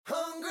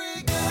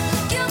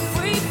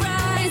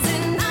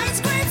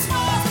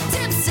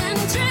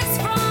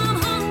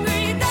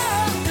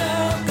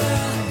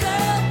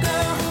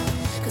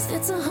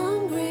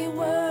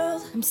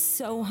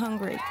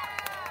hungry.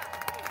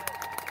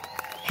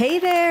 Hey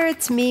there,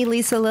 it's me,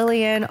 Lisa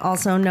Lillian,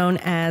 also known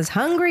as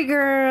Hungry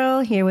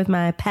Girl, here with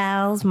my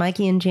pals,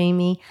 Mikey and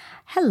Jamie.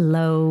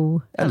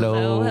 Hello.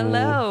 Hello.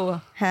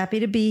 Hello. Happy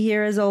to be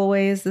here as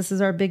always. This is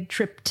our big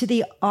trip to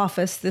the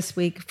office this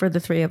week for the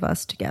three of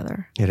us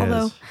together.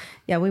 Although,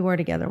 yeah, we were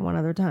together one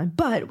other time,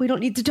 but we don't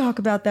need to talk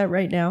about that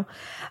right now.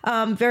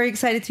 Very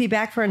excited to be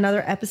back for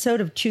another episode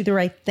of Chew the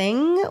Right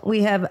Thing.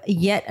 We have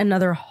yet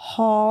another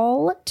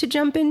haul to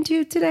jump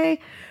into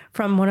today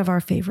from one of our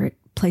favorite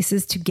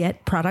places to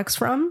get products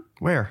from.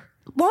 Where?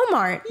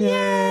 Walmart.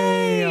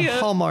 Yay!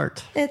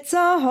 Hallmark. It's a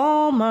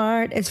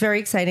Walmart. It's very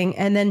exciting.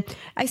 And then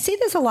I see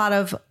this a lot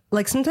of,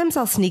 like, sometimes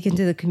I'll sneak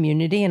into the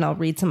community and I'll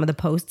read some of the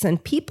posts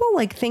and people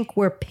like think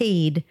we're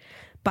paid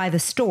by the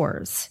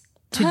stores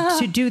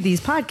to do these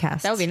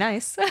podcasts. That would be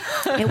nice.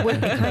 It would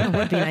be, kind of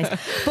would be nice.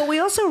 But we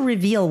also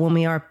reveal when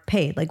we are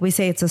paid. Like we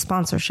say it's a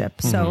sponsorship.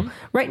 So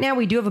right now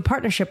we do have a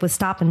partnership with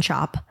Stop and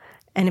Shop.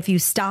 And if you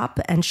stop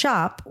and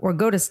shop or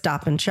go to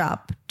Stop and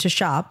Shop to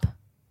shop,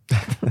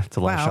 That's a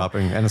lot of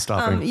shopping and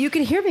stopping. you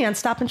can hear me on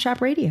Stop and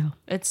Shop Radio.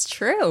 It's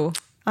true.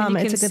 And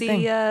you it's can a good thing.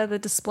 see the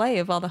display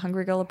of all the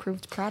Hungry Girl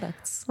approved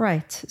products.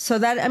 Right. So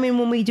that, I mean,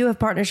 when we do have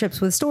partnerships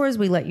with stores,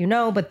 we let you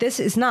know, but this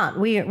is not.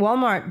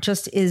 Walmart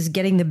just is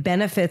getting the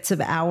benefits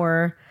of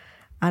our,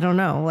 I don't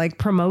know, like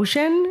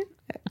promotion,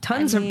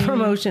 tons of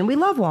promotion. We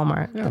love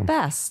Walmart. The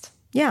best.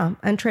 Yeah.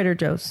 And Trader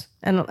Joe's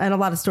and a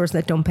lot of stores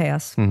that don't pay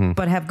us,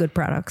 but have good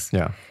products.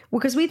 Yeah.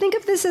 Because we think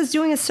of this as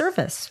doing a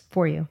service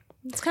for you.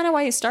 It's kind of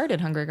why you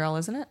started Hungry Girl,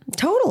 isn't it?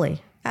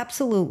 Totally.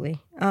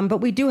 Absolutely.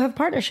 But we do have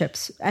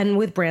partnerships and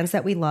with brands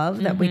that we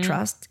love, that we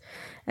trust.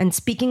 And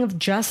speaking of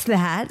just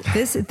that,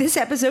 this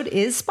episode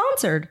is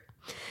sponsored.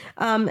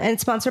 And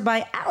it's sponsored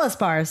by Atlas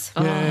Bars.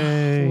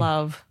 Yay.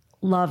 Love.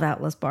 Love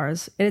Atlas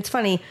Bars. And it's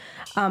funny.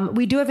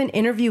 We do have an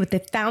interview with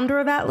the founder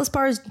of Atlas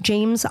Bars,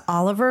 James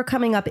Oliver,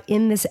 coming up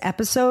in this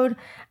episode.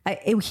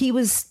 He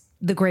was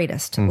the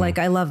greatest. Like,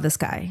 I love this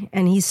guy.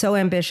 And he's so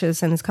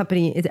ambitious and his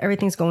company,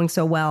 everything's going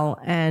so well.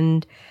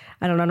 And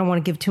I don't want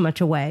to give too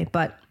much away,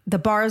 but the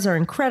bars are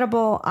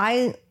incredible.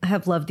 I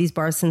have loved these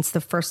bars since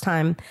the first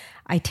time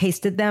I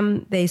tasted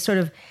them. They sort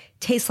of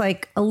taste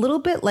like a little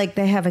bit like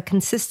they have a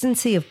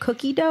consistency of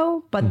cookie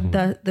dough, but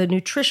the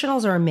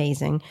nutritionals are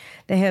amazing.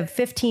 They have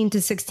 15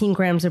 to 16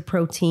 grams of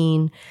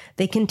protein.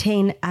 They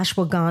contain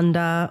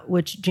ashwagandha,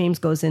 which James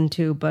goes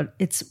into, but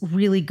it's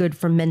really good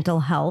for mental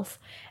health.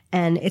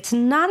 And it's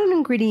not an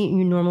ingredient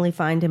you normally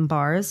find in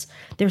bars.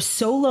 They're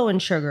so low in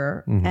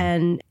sugar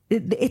and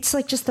it's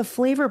like just the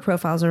flavor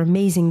profiles are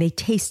amazing. They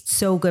taste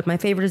so good. My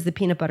favorite is the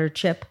peanut butter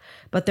chip,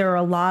 but there are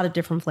a lot of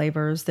different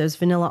flavors. There's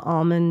vanilla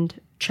almond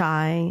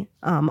chai,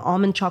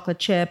 almond chocolate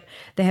chip.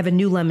 They have a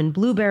new lemon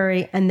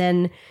blueberry, and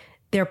then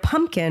their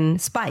pumpkin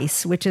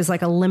spice, which is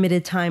like a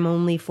limited time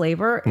only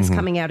flavor, is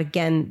coming out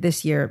again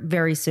this year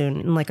very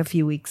soon in like a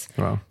few weeks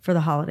for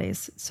the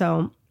holidays.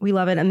 So we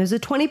love it. And there's a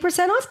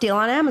 20% off deal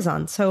on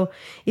Amazon. So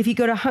if you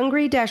go to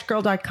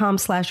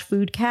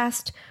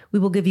hungry-girl.com/foodcast, we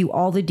will give you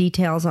all the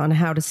details on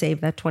how to save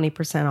that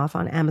 20% off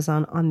on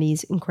Amazon on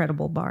these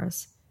incredible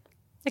bars.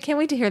 I can't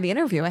wait to hear the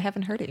interview. I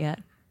haven't heard it yet.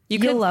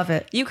 You'll love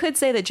it. You could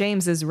say that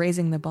James is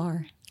raising the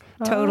bar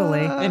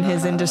Totally. in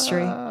his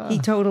industry. He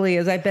totally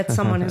is. I bet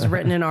someone has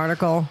written an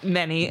article.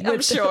 Many, I'm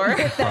sure.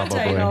 With that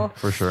Probably, title.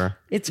 for sure.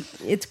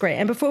 It's great.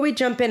 And before we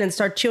jump in and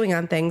start chewing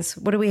on things,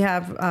 what do we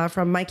have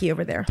from Mikey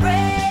over there?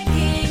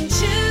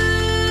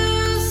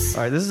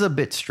 All right, this is a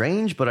bit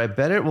strange, but I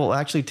bet it will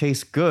actually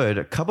taste good.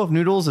 A Cup of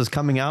Noodles is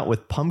coming out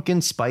with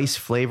pumpkin spice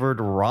flavored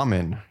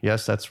ramen.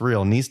 Yes, that's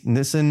real.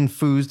 Nissin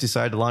Foods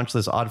decided to launch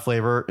this odd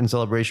flavor in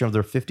celebration of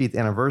their 50th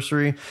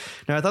anniversary.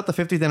 Now, I thought the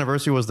 50th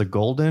anniversary was the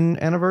golden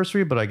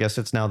anniversary, but I guess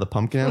it's now the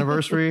pumpkin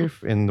anniversary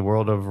in the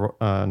world of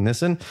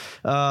Nissin.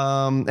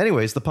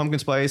 Anyways, the pumpkin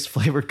spice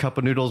flavored Cup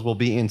of Noodles will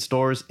be in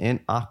stores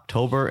in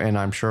October, and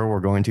I'm sure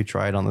we're going to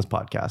try it on this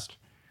podcast.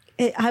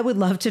 I would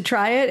love to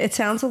try it. It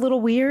sounds a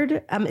little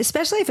weird,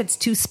 especially if it's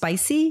too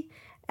spicy.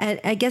 And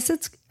I guess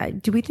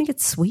do we think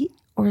it's sweet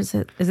or is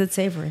it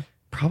savory?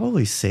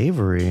 Probably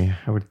savory,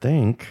 I would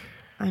think.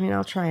 I mean,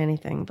 I'll try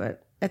anything,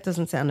 but that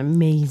doesn't sound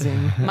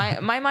amazing.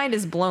 My mind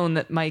is blown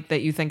that, Mike,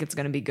 that you think it's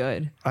going to be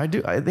good. I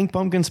do. I think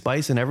pumpkin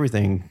spice and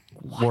everything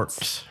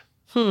works.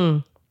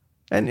 And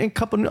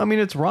it's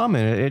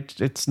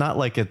ramen. It's not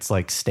like it's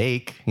like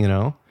steak, you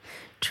know?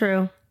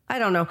 True. I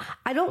don't know.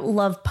 I don't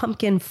love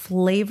pumpkin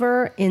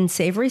flavor in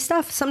savory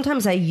stuff.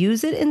 Sometimes I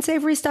use it in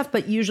savory stuff,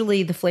 but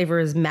usually the flavor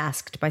is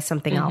masked by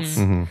something else.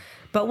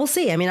 But we'll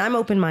see. I mean, I'm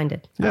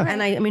open-minded. Yeah.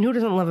 And I mean, who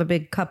doesn't love a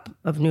big cup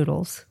of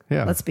noodles?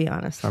 Yeah. Let's be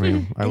honest. I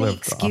mean, I Any lived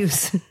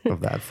excuse. off of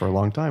that for a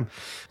long time.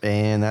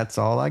 And that's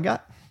all I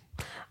got.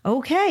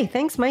 Okay.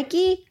 Thanks,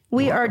 Mikey.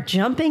 We are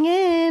jumping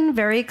in.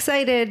 Very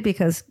excited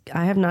because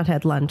I have not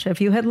had lunch. Have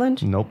you had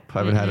lunch? Nope. I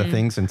haven't had a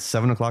thing since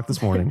 7 o'clock this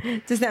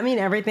morning. Does that mean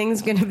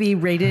everything's going to be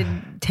rated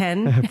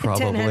 10?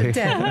 Probably. 10 out of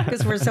 10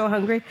 because we're so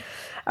hungry.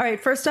 All right.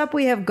 First up,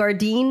 we have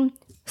Gardein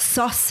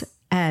sauce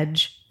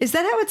Edge. Is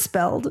that how it's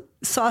spelled?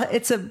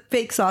 It's a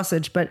fake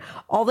sausage, but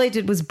all they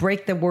did was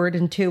break the word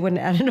in two and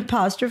add an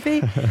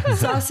apostrophe.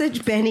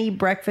 Sausage Benny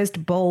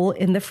breakfast bowl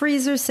in the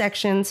freezer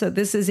section. So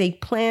this is a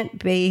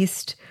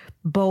plant-based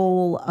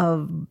bowl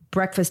of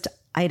breakfast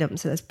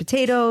items. So that's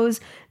potatoes,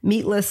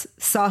 meatless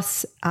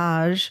sausage,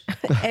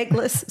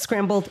 eggless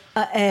scrambled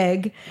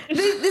egg.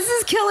 This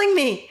is killing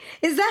me.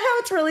 Is that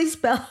how it's really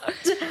spelled?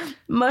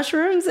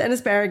 Mushrooms and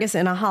asparagus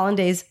in a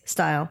hollandaise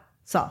style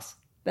sauce.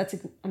 That's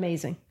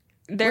amazing.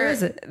 Where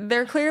is it?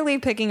 They're clearly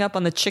picking up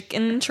on the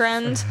chicken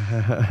trend.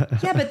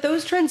 Yeah, but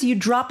those trends, you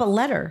drop a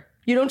letter.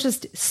 You don't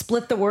just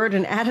split the word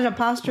and add an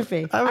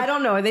apostrophe. I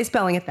don't know. Are they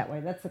spelling it that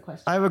way? That's the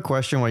question. I have a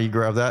question while you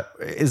grab that.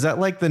 Is that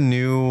like the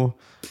new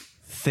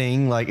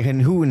thing? Like,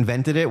 and who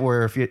invented it?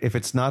 Where if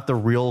it's not the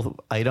real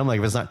item, like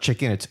if it's not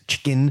chicken, it's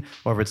chicken,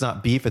 or if it's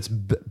not beef, it's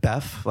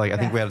beef. Like I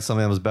think we had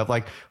something that was beef.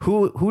 Like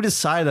who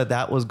decided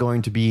that was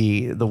going to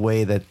be the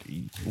way that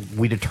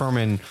we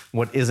determine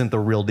what isn't the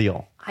real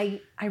deal?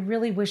 I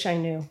really wish I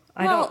knew.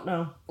 I don't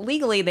know.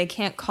 Legally, they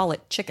can't call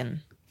it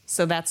chicken.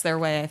 So that's their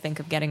way, I think,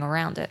 of getting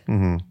around it.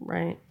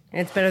 Right.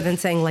 It's better than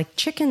saying like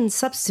chicken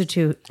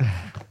substitute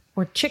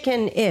or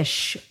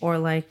chicken-ish or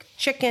like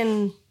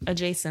chicken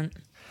Adjacent.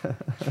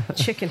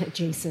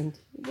 adjacent.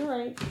 You're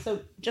right. So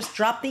just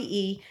drop the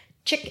E.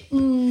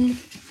 Chicken.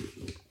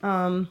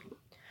 All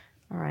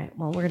right.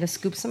 Well, we're going to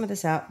scoop some of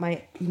this out.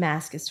 My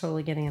mask is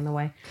totally getting in the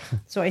way.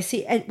 So I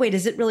see. Wait,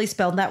 is it really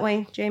spelled that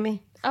way,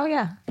 Jamie? Oh,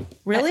 yeah.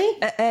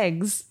 Really?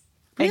 Eggs.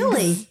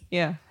 Really? Eggs.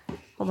 Yeah.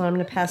 Hold on. I'm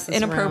going to pass this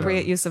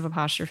Inappropriate use of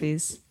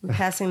apostrophes. around. I'm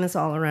passing this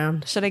all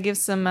around. Should I give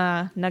some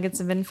nuggets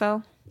of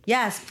info?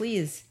 Yes,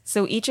 please.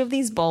 So each of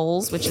these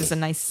bowls, which is a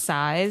nice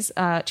size,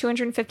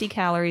 250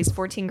 calories,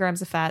 14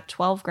 grams of fat,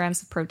 12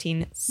 grams of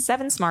protein,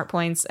 7 smart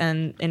points,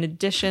 and in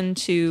addition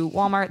to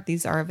Walmart,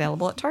 these are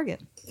available at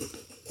Target.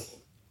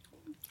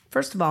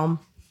 First of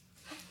all,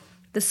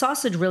 the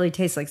sausage really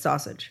tastes like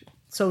sausage.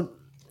 So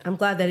I'm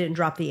glad they didn't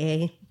drop the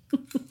A.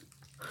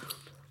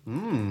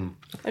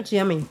 That's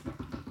yummy.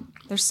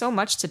 There's so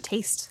much to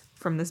taste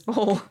from this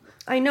bowl.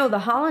 I know the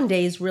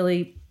hollandaise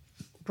really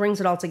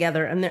brings it all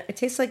together, and it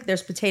tastes like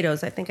there's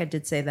potatoes. I think I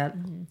did say that.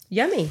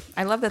 Yummy.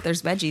 I love that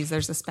there's veggies.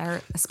 There's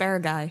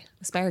asparagus.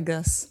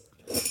 Asparaguses.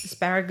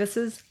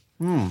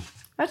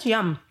 That's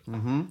yum.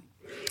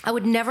 I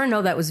would never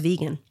know that was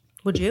vegan.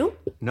 Would you?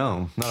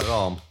 No, not at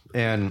all.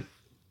 And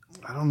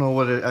I don't know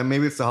what it.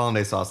 Maybe it's the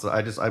hollandaise sauce.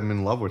 I'm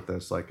in love with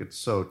this. Like it's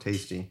so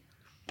tasty.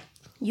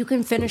 You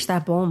can finish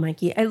that bowl,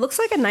 Mikey. It looks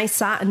like a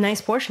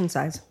nice portion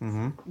size.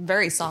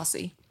 Very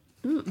saucy.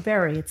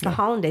 Very. It's the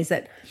hollandaise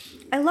that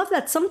I love.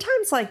 That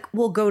sometimes like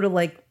we'll go to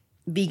like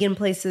vegan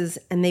places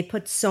and they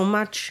put so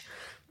much,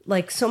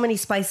 like so many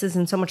spices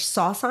and so much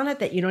sauce on it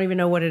that you don't even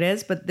know what it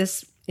is. But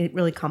it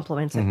really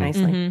complements it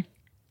nicely.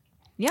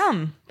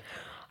 Yum.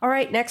 All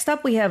right, next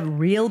up we have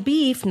real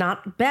beef,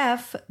 not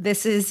beef.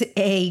 This is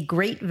a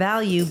great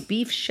value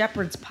beef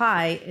shepherd's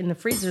pie in the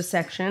freezer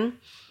section.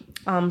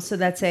 So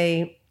that's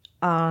a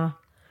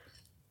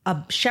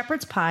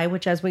shepherd's pie,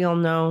 which as we all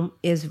know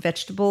is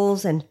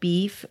vegetables and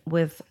beef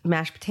with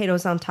mashed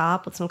potatoes on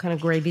top with some kind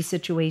of gravy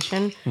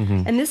situation.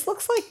 And this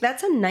looks like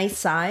that's a nice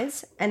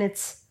size, and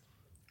it's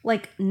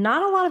like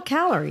not a lot of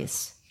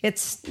calories.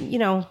 It's,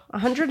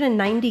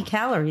 190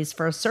 calories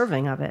for a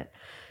serving of it.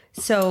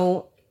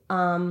 So,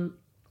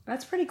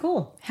 that's pretty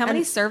cool. How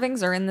many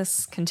servings are in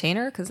this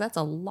container? Because that's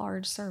a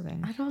large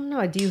serving. I don't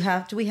know.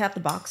 Do we have the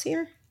box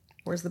here?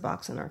 Where's the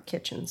box in our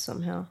kitchen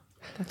somehow?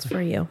 That's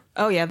for you.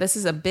 Oh, yeah. This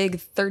is a big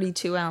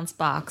 32-ounce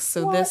box.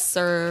 So this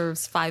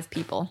serves 5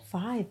 people.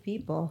 5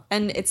 people.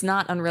 And it's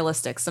not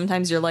unrealistic.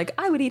 Sometimes you're like,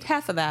 I would eat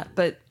half of that.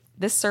 But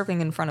this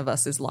serving in front of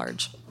us is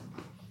large.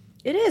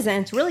 It is.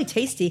 And it's really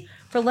tasty.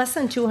 For less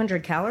than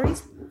 200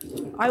 calories,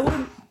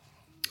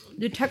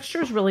 the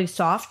texture is really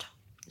soft.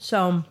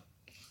 So,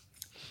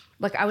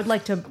 like, I would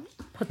like to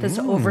put this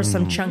over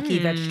some chunky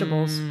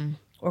vegetables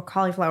or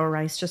cauliflower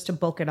rice just to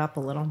bulk it up a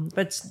little.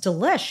 But it's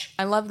delish.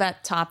 I love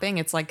that topping.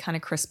 It's like kind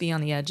of crispy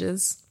on the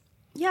edges.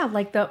 Yeah,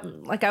 like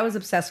I was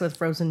obsessed with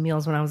frozen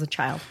meals when I was a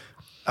child.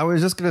 I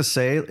was just gonna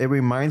say it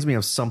reminds me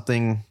of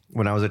something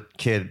when I was a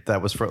kid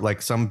that was for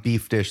like some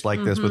beef dish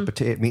like this with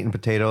meat and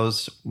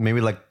potatoes. Maybe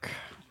like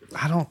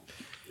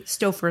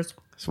Stouffer's.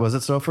 Was it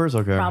Stouffer's?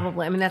 Okay,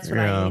 Probably. I mean, that's what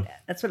I ate.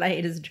 That's what I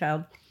ate as a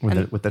child.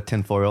 With the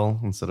tin foil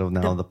instead of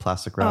now the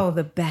plastic wrap. Oh,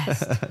 the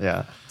best.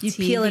 Yeah, You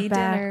peel it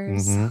back.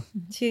 Dinners.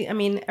 I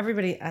mean,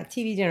 everybody,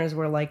 TV dinners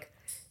were like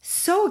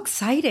so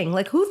exciting.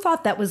 Like, who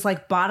thought that was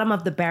like bottom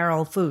of the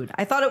barrel food?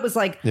 I thought it was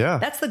like,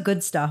 that's the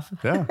good stuff.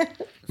 Yeah.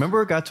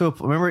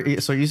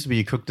 So it used to be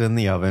you cooked in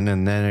the oven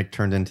and then it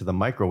turned into the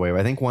microwave.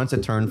 I think once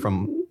it turned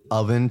from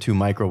oven to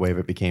microwave,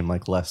 it became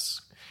like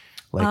less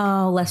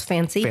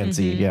fancy.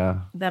 fancy. Yeah.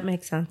 That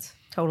makes sense.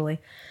 Totally.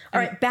 All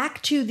right,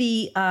 back to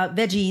the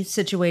veggie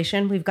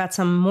situation. We've got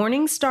some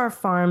Morningstar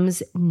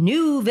Farms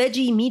new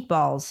veggie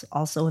meatballs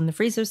also in the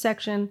freezer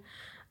section.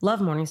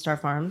 Love Morningstar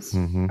Farms.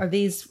 Are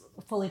these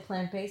fully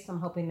plant-based?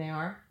 I'm hoping they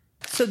are.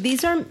 So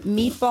these are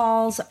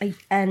meatballs,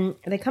 and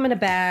they come in a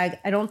bag.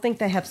 I don't think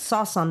they have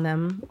sauce on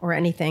them or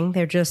anything.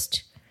 They're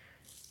just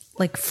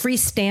like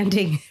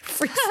freestanding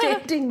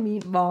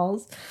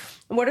meatballs.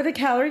 What are the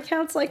calorie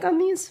counts like on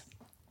these?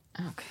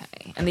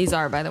 Okay. And these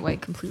are, by the way,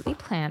 completely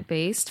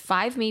plant-based.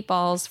 5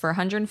 meatballs for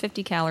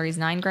 150 calories,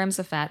 9 grams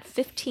of fat,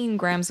 15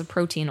 grams of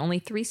protein, only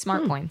 3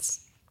 smart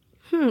points.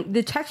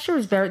 The texture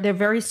is they're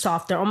very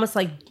soft. They're almost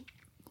like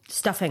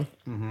stuffing.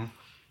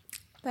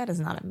 That is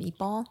not a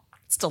meatball.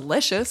 It's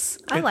delicious.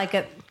 I like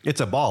it.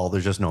 It's a ball.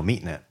 There's just no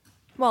meat in it.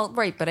 Well,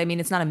 right, but I mean,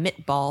 it's not a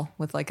mitball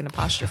with like an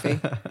apostrophe.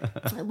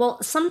 Well,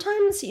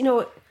 sometimes,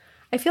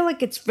 I feel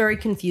like it's very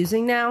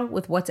confusing now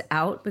with what's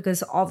out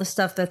because all the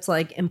stuff that's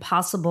like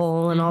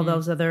Impossible and all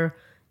those other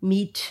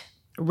meat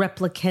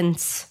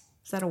replicants.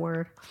 Is that a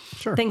word?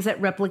 Sure. Things that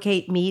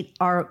replicate meat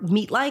are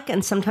meat-like,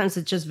 and sometimes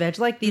it's just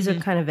veg-like. These are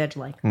kind of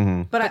veg-like.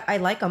 But I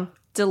like them.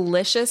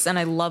 Delicious, and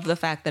I love the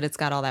fact that it's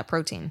got all that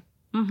protein.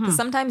 Because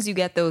sometimes you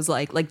get those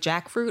like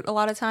jackfruit. A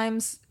lot of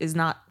times is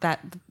not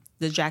that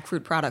the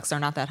jackfruit products are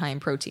not that high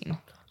in protein,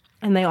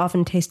 And they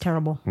often taste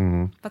terrible.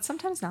 but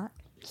sometimes not.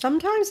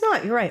 Sometimes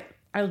not. You're right.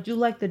 I do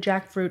like the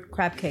jackfruit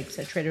crab cakes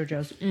at Trader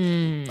Joe's.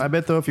 I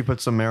bet though, if you put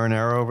some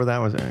marinara over that,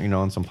 with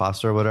and some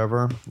pasta or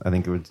whatever, I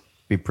think it would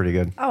be pretty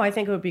good. Oh, I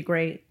think it would be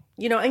great.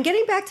 And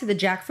getting back to the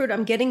jackfruit,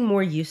 I'm getting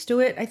more used to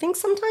it. I think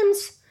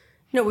sometimes,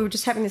 we were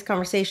just having this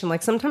conversation.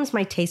 Like sometimes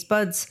my taste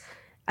buds,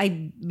 I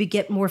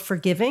get more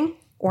forgiving,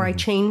 or I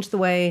change the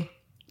way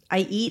I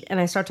eat, and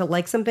I start to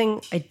like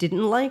something I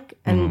didn't like,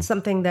 and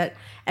something that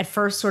at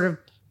first sort of,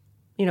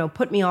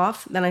 put me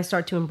off. Then I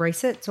start to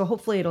embrace it. So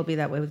hopefully it'll be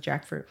that way with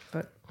jackfruit.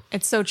 But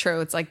It's so true.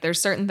 It's like there's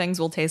certain things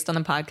we'll taste on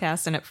the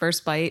podcast, and at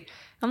first bite,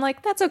 I'm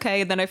like, that's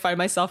okay. And then I find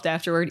myself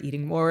afterward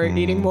eating more and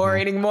eating more,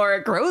 eating more.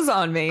 It grows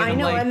on me. I I'm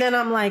know. like, And then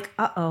I'm like,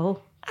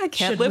 uh-oh. I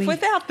can't should live we-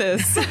 without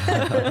this.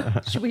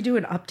 Should we do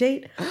an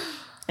update?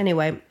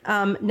 Anyway,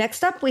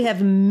 next up we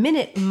have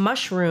minute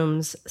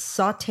mushrooms,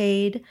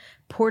 sauteed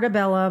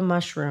portobello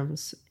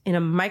mushrooms in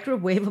a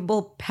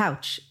microwavable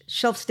pouch,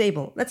 shelf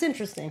stable. That's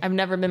interesting. I've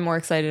never been more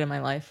excited in my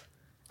life.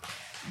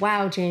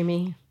 Wow,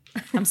 Jamie.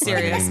 I'm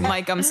serious.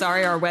 Mike, I'm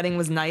sorry our wedding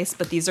was nice,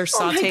 but these are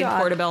my sauteed God.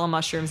 portobello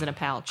mushrooms in a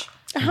pouch.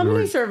 How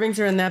many servings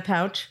are in that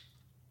pouch?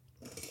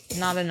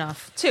 Not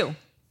enough. 2.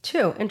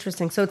 2.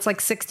 Interesting. So it's like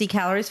 60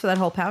 calories for that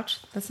whole pouch.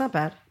 That's not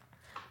bad.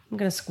 I'm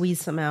going to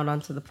squeeze some out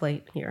onto the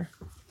plate here.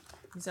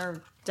 These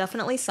are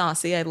definitely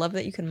saucy. I love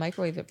that you can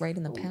microwave it right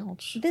in the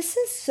pouch. This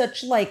is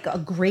such like a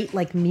great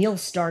like meal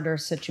starter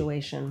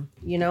situation,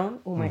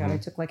 Oh my God, I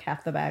took like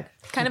half the bag.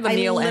 Kind of a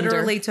meal I ender.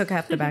 literally took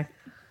half the bag.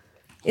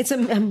 It's a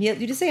meal.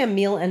 Did you say a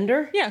meal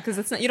ender? Yeah, because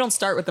it's not. You don't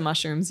start with the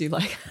mushrooms. You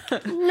like.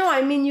 No,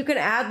 I mean you could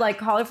add like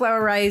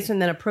cauliflower rice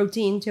and then a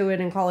protein to it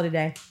and call it a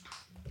day.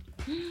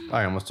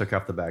 I almost took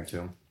half the bag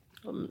too.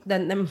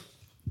 Then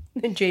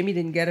Jamie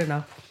didn't get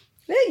enough.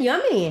 They're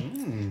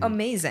yummy.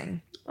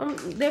 Amazing.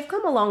 They've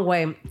come a long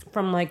way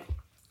from like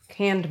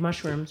canned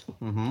mushrooms.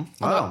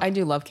 Wow. I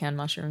do love canned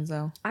mushrooms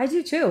though. I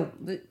do too.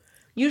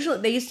 Usually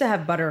they used to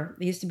have butter.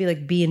 They used to be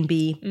like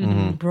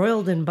B&B,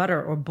 broiled in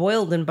butter or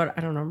boiled in butter.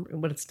 I don't know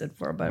what it stood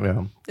for, but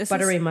Yeah. This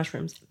buttery is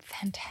mushrooms.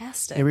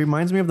 fantastic. It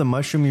reminds me of the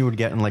mushroom you would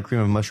get in like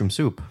cream of mushroom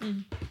soup.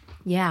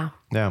 Yeah.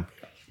 Yeah.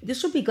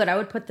 This would be good. I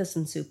would put this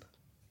in soup.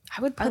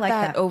 I would put like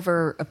that that.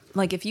 over,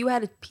 like if you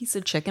had a piece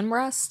of chicken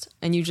breast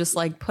and you just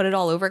like put it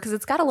all over, because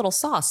it's got a little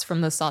sauce from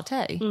the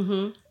saute.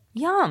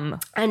 Yum.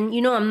 And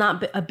I'm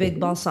not a big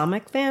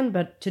balsamic fan,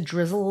 but to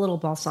drizzle a little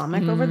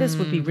balsamic over this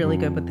would be really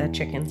good with that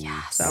chicken.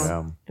 Yes. So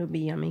Yeah. it would be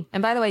yummy.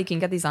 And by the way, you can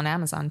get these on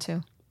Amazon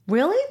too.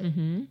 Really?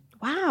 Mm-hmm.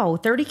 Wow.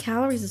 30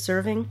 calories a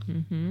serving.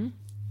 Mm-hmm.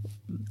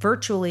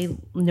 Virtually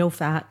no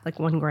fat, like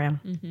 1 gram.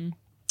 Mm-hmm.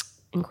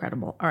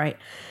 Incredible. All right.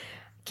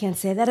 Can't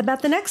say that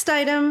about the next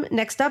item.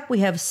 Next up, we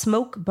have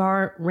Smoke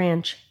Bar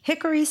Ranch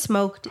Hickory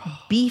Smoked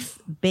Beef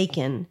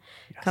Bacon.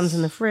 Comes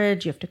in the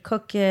fridge. You have to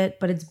cook it,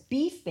 but it's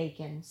beef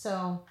bacon.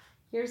 So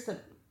here's the...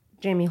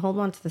 Jamie, hold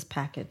on to this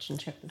package and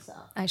check this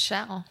out. I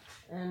shall.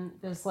 And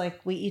there's like,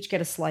 we each get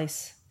a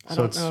slice. I So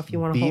don't it's know if you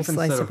want a whole beef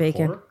slice instead of of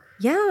bacon. pork?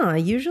 Yeah,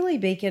 usually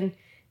bacon.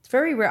 It's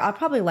very rare. I'll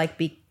probably like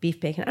beef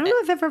bacon. I don't know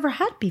if I've ever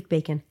had beef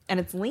bacon. And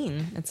it's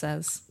lean, it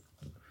says.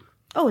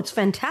 Oh, it's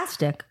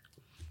fantastic.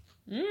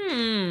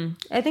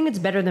 I think it's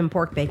better than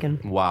pork bacon.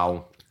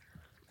 Wow.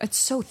 It's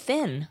so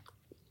thin.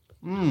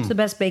 It's the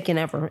best bacon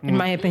ever, in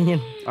my opinion.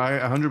 I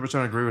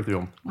 100% agree with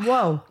you.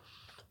 Whoa.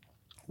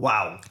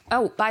 Wow.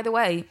 Oh, by the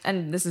way,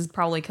 and this is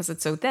probably because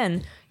it's so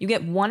thin, you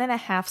get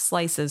 1.5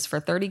 slices for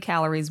 30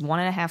 calories,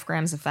 1.5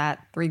 grams of fat,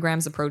 3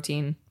 grams of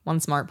protein, 1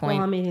 smart point.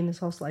 Well, I'm eating this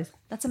whole slice.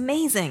 That's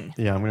amazing.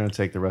 Yeah, I'm going to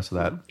take the rest of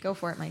that. Go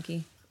for it,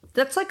 Mikey.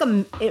 That's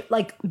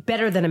like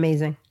better than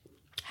amazing.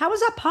 How is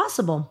that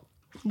possible?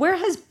 Where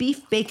has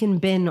beef bacon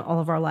been all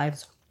of our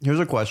lives? Here's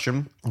a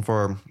question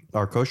for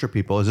our kosher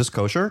people. Is this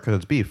kosher? Because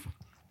it's beef.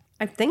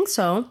 I think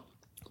so.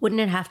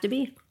 Wouldn't it have to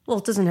be? Well,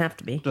 it doesn't have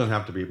to be. Doesn't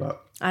have to be,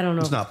 but I don't know.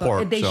 It's if not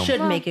pork, They so-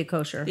 should make it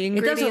kosher. The It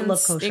ingredients, doesn't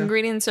look The kosher.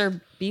 ingredients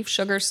are beef,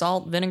 sugar,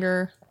 salt,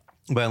 vinegar.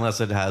 but unless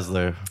it has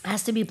the It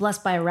has to be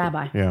blessed by a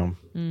rabbi. yeah.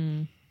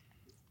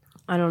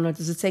 I don't know.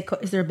 Does it say?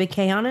 Is there a big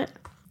K on it?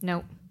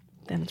 Nope.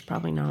 Then it's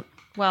probably not.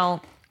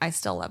 Well, I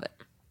still love it.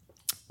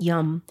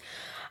 Yum.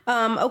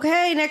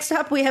 Okay, next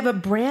up we have a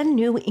brand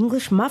new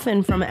English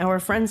muffin from our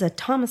friends at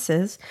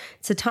Thomas's.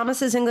 It's a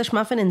Thomas's English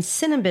muffin in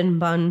cinnamon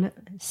bun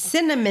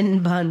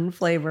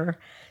flavor.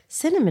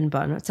 Cinnamon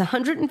bun. It's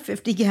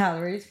 150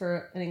 calories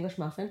for an English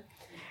muffin.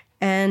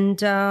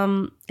 And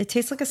it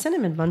tastes like a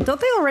cinnamon bun. Don't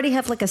they already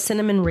have like a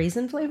cinnamon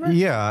raisin flavor?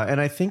 Yeah,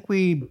 and I think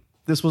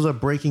this was a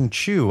Breaking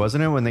Chew,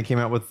 wasn't it, when they came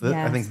out with Yes.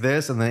 I think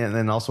this, and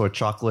then also a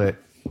chocolate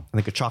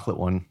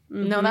one.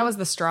 No, that was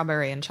the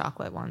strawberry and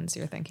chocolate ones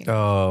you're thinking.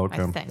 Oh,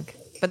 okay. I think.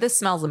 But this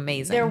smells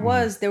amazing. There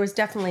was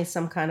definitely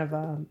some kind of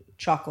a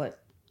chocolate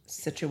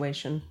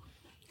situation.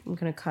 I'm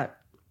gonna cut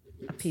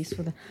a piece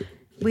with it.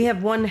 We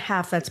have one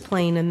half that's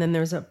plain, and then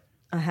there's a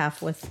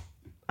half with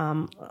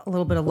a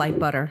little bit of light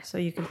butter, so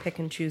you can pick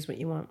and choose what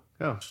you want.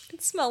 Oh.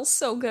 It smells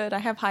so good. I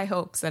have high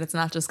hopes that it's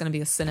not just going to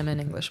be a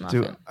cinnamon English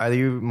muffin. Do either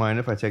you mind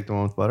if I take the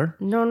one with butter?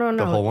 No.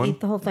 The whole one? Eat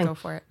the whole thing. Go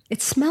for it.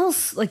 It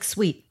smells like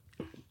sweet.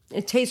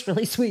 It tastes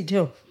really sweet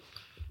too.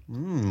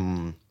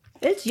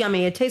 It's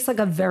yummy. It tastes like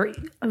a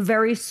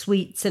very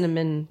sweet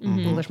cinnamon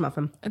English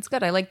muffin. It's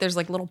good. There's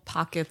like little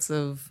pockets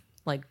of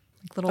like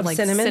little Of like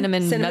cinnamon?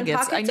 cinnamon Cinnamon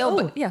nuggets. pockets? I know,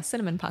 Oh. but yeah,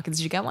 cinnamon pockets.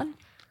 Did you get one?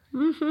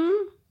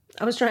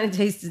 I was trying to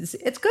taste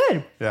it. It's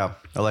good. Yeah,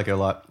 I like it a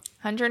lot.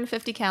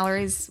 150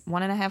 calories,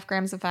 1.5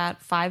 grams of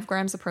fat, 5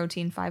 grams of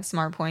protein, 5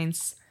 smart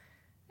points,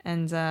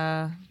 and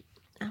I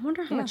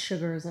wonder how much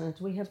sugar is in it.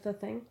 Do we have the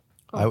thing?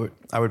 I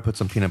would put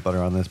some peanut butter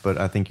on this, but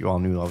I think you all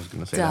knew I was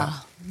going to say that.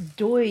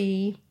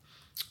 Doi,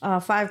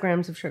 5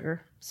 grams of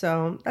sugar.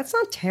 So that's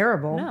not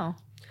terrible.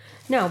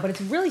 No, but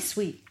it's really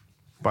sweet.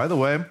 By the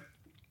way,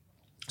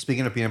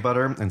 speaking of peanut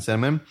butter and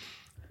cinnamon,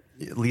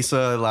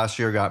 Lisa last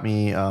year got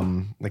me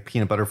like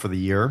peanut butter for the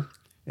year,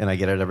 and I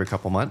get it every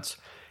couple months.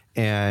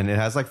 And it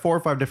has like 4 or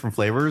 5 different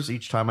flavors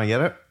each time I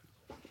get it.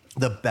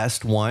 The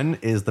best one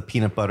is the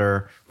peanut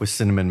butter with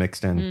cinnamon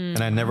mixed in.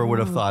 And I never would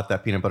have thought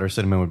that peanut butter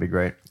cinnamon would be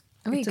great.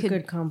 It's a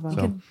good combo. You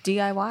could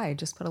DIY.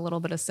 Just put a little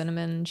bit of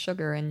cinnamon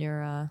sugar in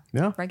your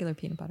regular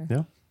peanut butter.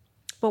 Yeah.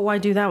 But why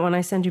do that when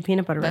I send you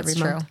peanut butter That's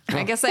every true. month?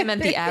 I guess I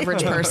meant the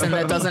average person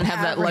that doesn't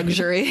have that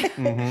luxury.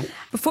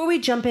 Before we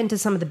jump into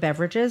some of the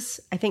beverages,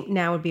 I think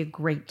now would be a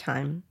great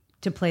time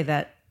to play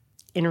that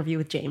interview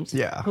with James,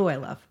 Yeah. who I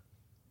love.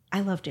 I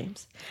love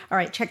James. All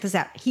right, check this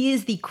out. He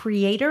is the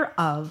creator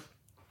of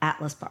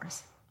Atlas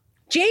Bars.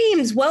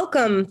 James,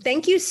 welcome.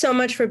 Thank you so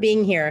much for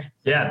being here.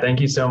 Yeah, thank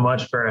you so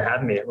much for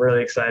having me.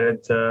 Really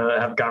excited to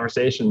have a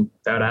conversation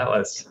about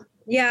Atlas.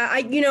 Yeah,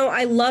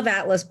 I love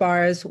Atlas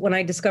Bars. When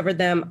I discovered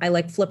them,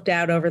 I flipped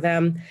out over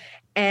them.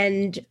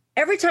 And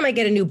every time I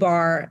get a new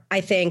bar,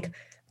 I think,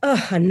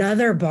 oh,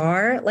 another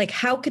bar? Like,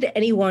 how could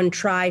anyone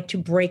try to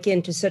break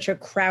into such a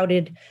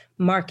crowded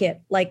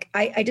market?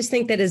 I just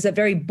think that is a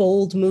very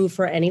bold move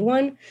for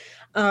anyone.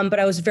 But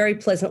I was very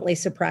pleasantly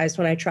surprised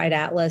when I tried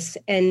Atlas.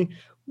 And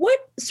what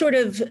sort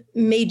of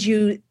made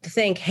you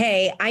think,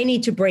 hey, I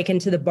need to break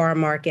into the bar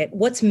market?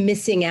 What's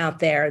missing out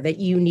there that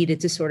you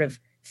needed to sort of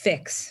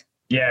fix?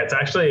 Yeah,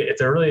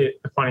 it's a really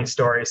funny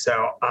story.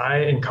 So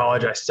in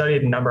college, I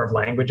studied a number of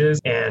languages.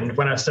 And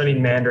when I was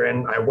studying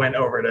Mandarin, I went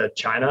over to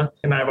China.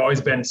 And I've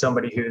always been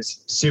somebody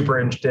who's super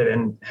interested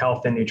in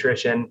health and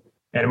nutrition.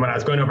 And when I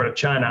was going over to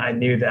China, I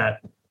knew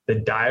that the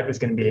diet was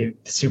going to be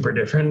super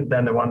different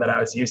than the one that I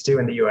was used to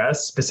in the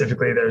US.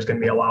 Specifically, there's going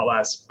to be a lot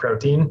less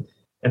protein.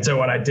 And so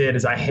what I did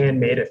is I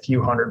handmade a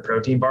few hundred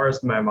protein bars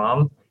with my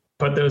mom,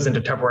 put those into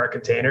Tupperware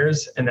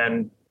containers, and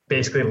then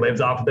basically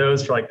lived off of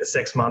those for like the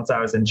 6 months I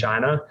was in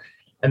China.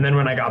 And then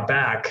when I got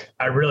back,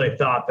 I really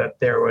thought that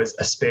there was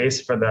a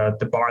space for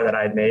the bar that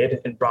I had made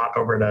and brought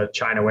over to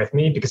China with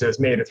me, because it was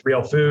made with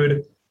real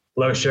food,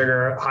 low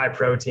sugar, high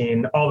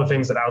protein, all the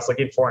things that I was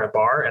looking for in a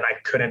bar. And I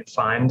couldn't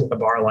find a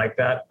bar like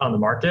that on the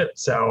market.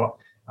 So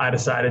I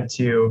decided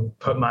to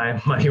put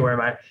my money where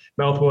my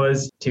mouth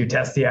was to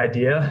test the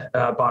idea,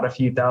 bought a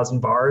few thousand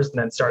bars and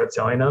then started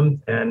selling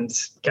them and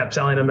kept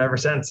selling them ever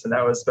since. And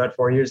that was about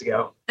 4 years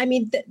ago. I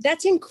mean,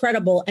 that's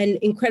incredible and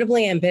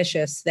incredibly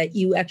ambitious that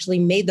you actually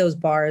made those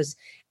bars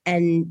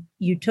and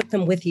you took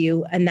them with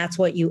you and that's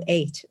what you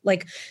ate.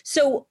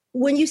 So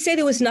when you say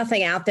there was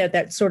nothing out there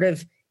that sort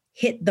of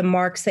hit the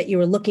marks that you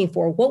were looking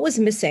for, what was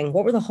missing?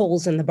 What were the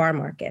holes in the bar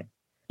market?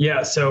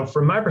 Yeah, so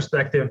from my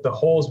perspective, the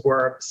holes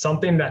were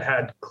something that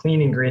had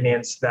clean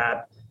ingredients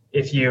that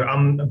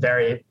I'm a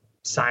very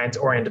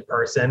science-oriented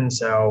person.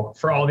 So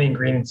for all the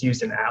ingredients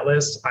used in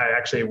Atlas, I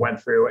actually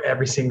went through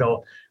every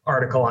single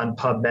article on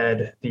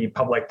PubMed, the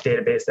public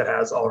database that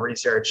has all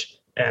research,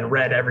 and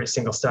read every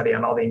single study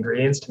on all the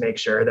ingredients to make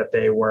sure that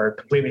they were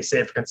completely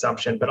safe for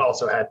consumption, but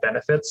also had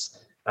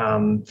benefits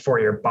for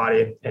your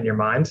body and your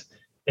mind.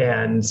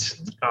 And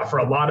for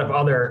a lot of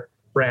other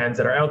brands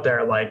that are out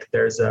there, like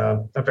there's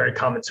a very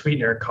common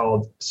sweetener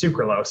called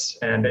sucralose,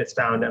 and it's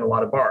found in a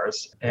lot of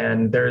bars.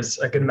 And there's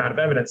a good amount of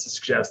evidence to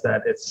suggest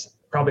that it's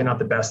probably not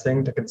the best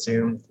thing to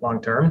consume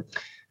long-term.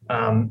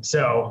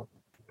 So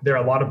there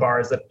are a lot of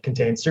bars that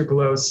contain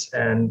sucralose,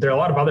 and there are a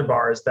lot of other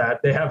bars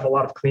that they have a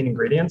lot of clean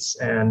ingredients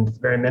and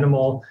very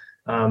minimal,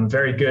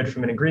 very good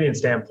from an ingredient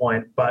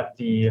standpoint, but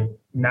the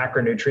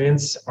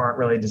macronutrients aren't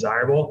really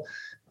desirable.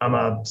 I'm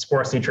a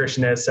sports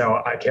nutritionist,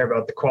 so I care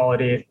about the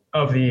quality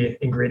of the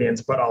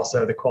ingredients, but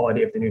also the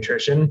quality of the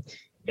nutrition.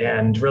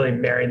 And really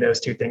marrying those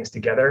two things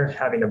together,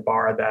 having a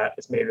bar that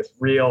is made with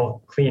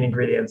real clean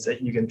ingredients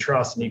that you can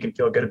trust and you can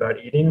feel good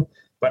about eating,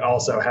 but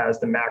also has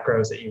the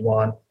macros that you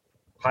want: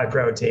 high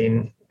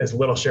protein, as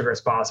little sugar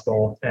as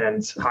possible,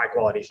 and high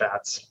quality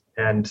fats.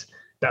 And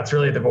that's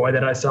really the void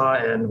that I saw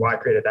and why I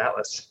created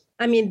Atlas.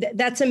 I mean,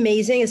 that's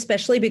amazing,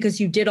 especially because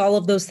you did all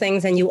of those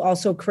things and you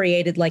also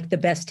created like the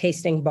best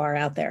tasting bar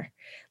out there.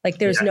 Like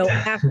there's no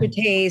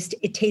aftertaste.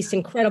 It tastes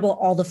incredible.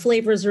 All the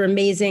flavors are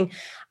amazing.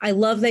 I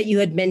love that you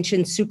had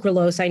mentioned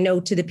sucralose. I know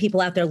to the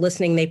people out there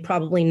listening, they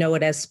probably know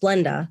it as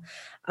Splenda.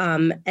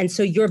 And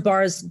so your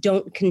bars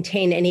don't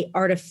contain any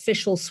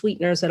artificial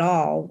sweeteners at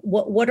all.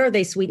 What are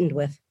they sweetened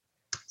with?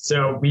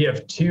 So we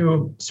have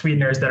two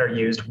sweeteners that are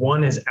used.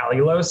 One is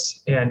allulose,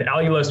 and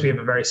allulose we have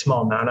a very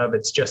small amount of.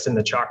 It's just in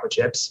the chocolate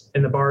chips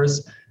in the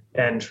bars.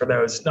 And for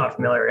those not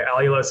familiar,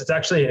 allulose,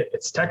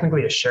 it's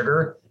technically a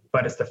sugar,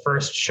 but it's the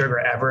first sugar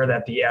ever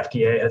that the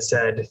FDA has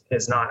said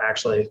is not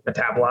actually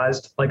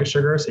metabolized like a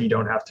sugar. So you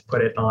don't have to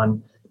put it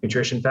on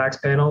nutrition facts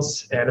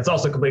panels. And it's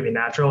also completely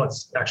natural.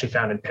 It's actually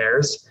found in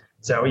pears.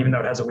 So even though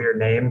it has a weird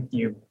name,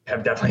 you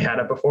have definitely had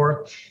it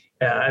before.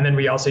 And then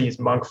we also use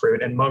monk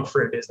fruit, and monk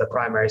fruit is the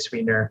primary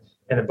sweetener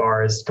in the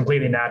bars.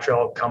 Completely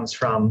natural, comes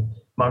from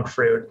monk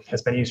fruit,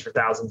 has been used for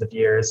thousands of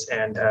years,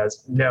 and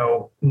has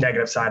no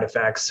negative side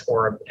effects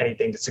or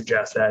anything to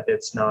suggest that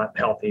it's not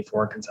healthy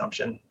for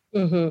consumption.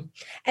 Mm-hmm.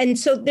 And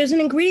so there's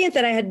an ingredient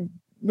that I had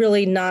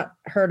really not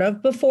heard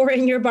of before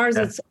in your bars.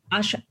 Yeah. It's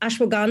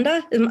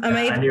ashwagandha. Am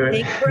I saying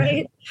it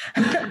right?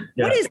 Yeah.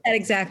 What is that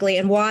exactly,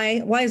 and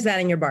why is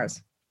that in your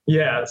bars?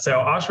 Yeah, so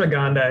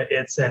ashwagandha,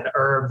 it's an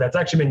herb that's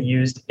actually been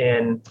used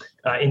in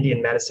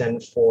Indian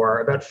medicine for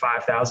about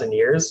 5,000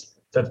 years.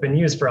 So it's been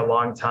used for a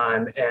long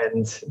time.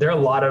 And there are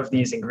a lot of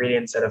these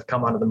ingredients that have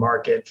come onto the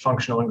market,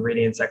 functional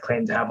ingredients that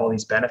claim to have all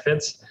these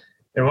benefits.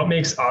 And what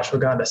makes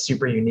ashwagandha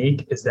super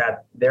unique is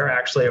that they're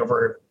actually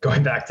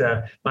going back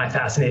to my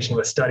fascination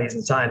with studies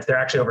and science, there are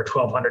actually over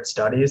 1,200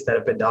 studies that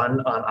have been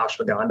done on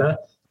ashwagandha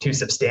to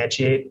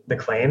substantiate the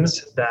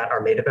claims that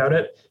are made about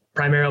it,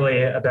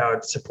 primarily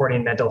about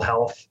supporting mental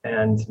health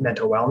and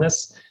mental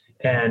wellness.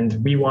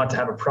 And we want to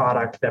have a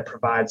product that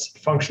provides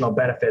functional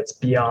benefits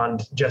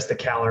beyond just the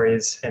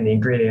calories and the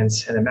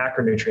ingredients and the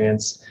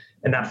macronutrients.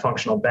 And that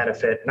functional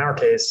benefit, in our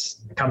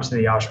case, comes to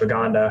the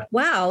ashwagandha.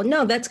 Wow.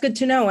 No, that's good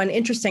to know and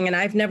interesting. And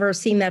I've never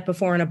seen that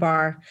before in a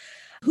bar.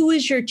 Who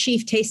is your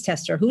chief taste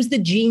tester? Who's the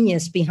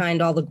genius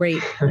behind all the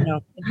great,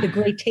 the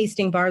great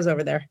tasting bars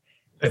over there?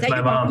 It's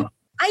my mom.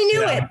 I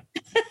knew it.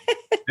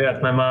 Yeah,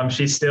 it's my mom.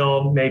 She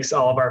still makes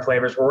all of our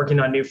flavors. We're working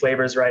on new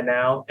flavors right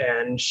now,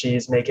 and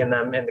she's making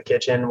them in the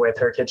kitchen with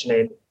her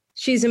KitchenAid.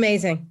 She's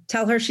amazing.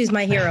 Tell her she's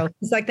my hero.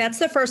 It's like, that's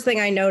the first thing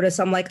I notice.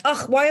 I'm like,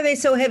 oh, why are they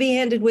so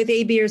heavy-handed with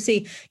A, B, or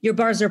C? Your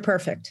bars are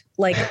perfect.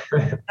 Like,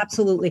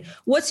 absolutely.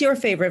 What's your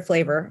favorite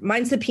flavor?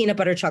 Mine's the peanut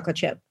butter chocolate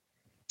chip.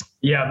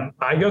 Yeah,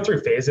 I go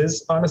through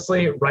phases,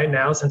 honestly. Right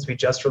now, since we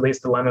just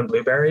released the lemon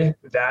blueberry,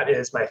 that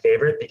is my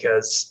favorite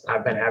because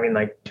I've been having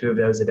like 2 of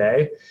those a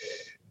day.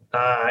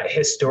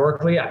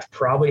 Historically, I've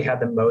probably had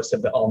the most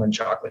of the almond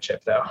chocolate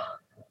chip, though.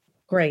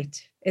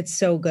 Great. It's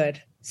so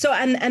good. So,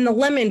 and the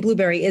lemon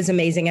blueberry is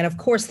amazing. And of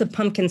course, the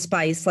pumpkin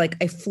spice, like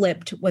I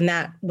flipped when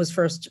that was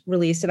first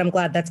released, and I'm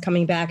glad that's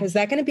coming back. Is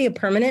that going to be a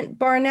permanent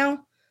bar now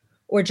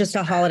or just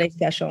a holiday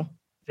special?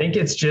 I think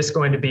it's just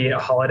going to be a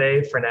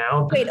holiday for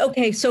now. Wait,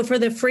 okay. So for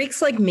the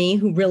freaks like me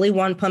who really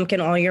want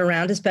pumpkin all year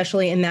round,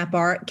 especially in that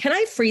bar, can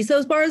I freeze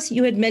those bars?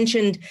 You had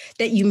mentioned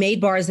that you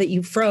made bars that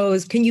you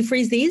froze. Can you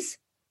freeze these?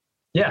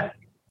 Yeah.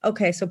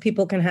 Okay, so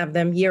people can have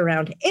them year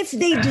round if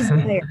they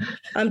desire.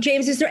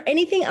 James, is there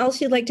anything else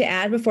you'd like to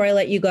add before I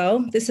let you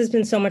go? This has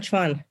been so much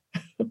fun.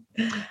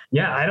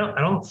 Yeah, I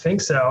don't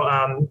think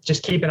so.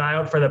 Just keep an eye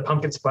out for the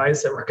pumpkin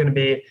spice that we're going to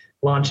be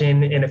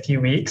launching in a few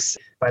weeks.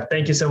 But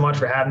thank you so much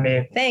for having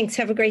me. Thanks.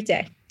 Have a great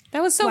day.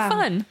 That was so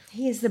fun.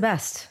 He is the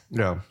best.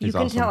 Yeah, you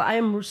can tell I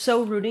am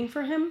so rooting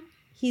for him.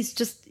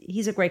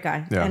 He's a great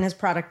guy, and his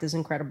product is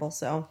incredible.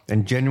 So,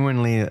 and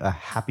genuinely a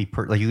happy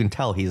person. Like you can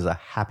tell he's a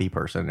happy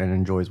person and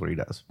enjoys what he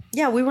does.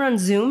 Yeah, we were on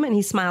Zoom and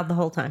he smiled the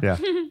whole time. Yeah,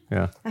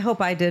 yeah. I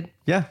hope I did.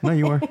 Yeah, no,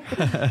 you were.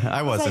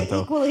 I wasn't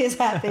though. Equally as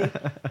happy.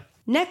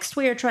 Next,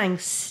 we are trying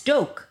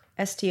Stok,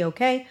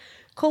 S-T-O-K,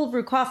 cold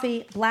brew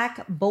coffee,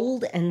 black,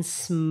 bold, and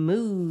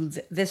smooth.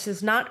 This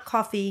is not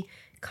coffee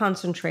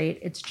concentrate.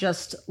 It's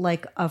just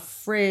like a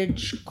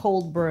fridge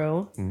cold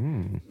brew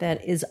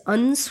that is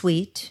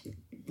unsweet.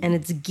 And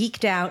it's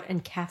geeked out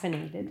and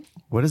caffeinated.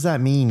 What does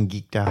that mean,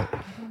 geeked out?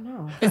 I don't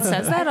know. It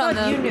says that on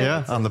the...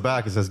 Yeah, on the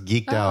back it says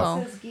geeked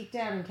out. It says geeked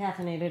out and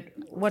caffeinated.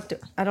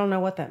 I don't know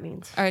what that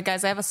means. All right,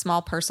 guys, I have a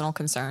small personal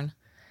concern.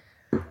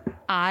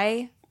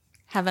 I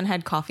haven't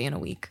had coffee in a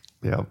week.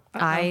 Yeah.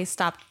 I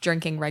stopped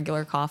drinking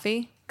regular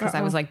coffee because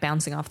I was like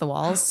bouncing off the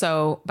walls.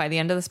 So by the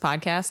end of this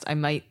podcast, I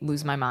might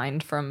lose my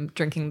mind from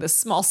drinking this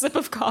small sip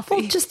of coffee.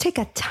 Well, just take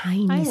a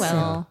tiny sip. I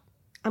will.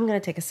 I'm going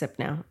to take a sip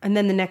now. And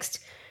then the next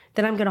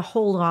then I'm going to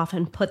hold off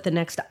and put the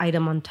next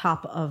item on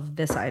top of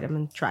this item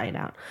and try it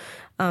out.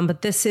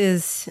 But this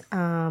is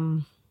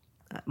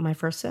my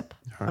first sip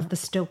of the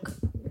Stoke.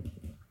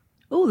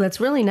 Oh, that's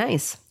really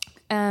nice.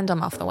 And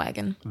I'm off the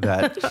wagon.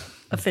 That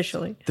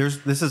Officially.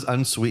 this is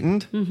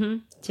unsweetened.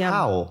 Yeah.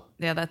 How?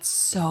 Yeah, that's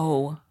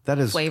so That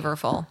is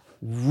flavorful.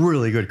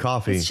 really good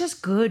coffee. It's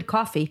just good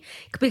coffee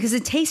because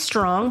it tastes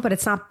strong, but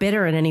it's not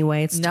bitter in any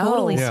way. It's No.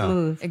 totally Yeah.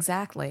 smooth.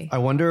 Exactly. I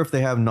wonder if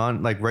they have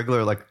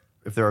regular, like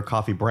if they're a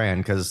coffee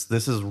brand, because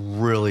this is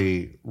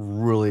really,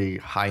 really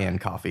high end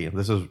coffee.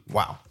 This is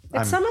wow.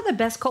 It's some of the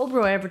best cold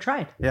brew I ever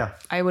tried. Yeah.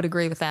 I would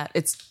agree with that.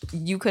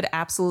 You could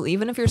absolutely,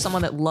 even if you're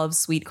someone that loves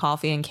sweet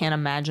coffee and can't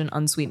imagine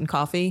unsweetened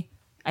coffee,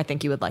 I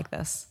think you would like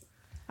this.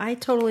 I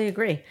totally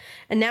agree.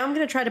 And now I'm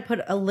going to try to put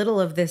a little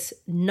of this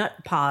nut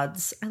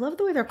pods. I love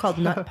the way they're called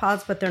nut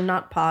pods, but they're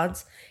not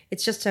pods.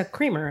 It's just a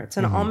creamer. It's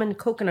an almond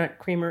coconut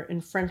creamer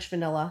in French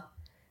vanilla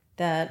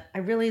that I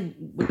really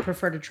would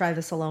prefer to try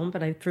this alone,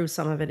 but I threw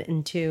some of it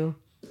into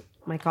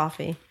my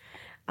coffee.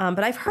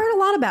 But I've heard a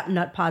lot about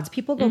nut pods.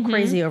 People go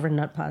crazy over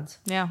nut pods.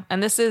 Yeah.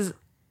 And this is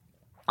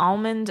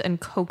almond and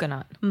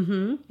coconut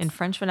in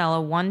French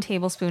vanilla, 1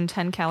 tablespoon,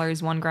 10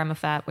 calories, 1 gram of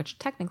fat, which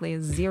technically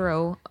is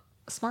 0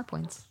 smart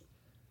points.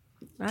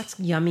 That's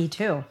yummy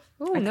too.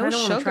 Ooh, I no kinda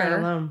wanna try it sugar.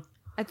 alone.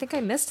 I think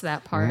I missed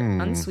that part.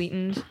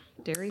 Unsweetened,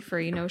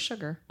 dairy-free, no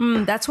sugar.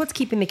 That's what's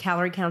keeping the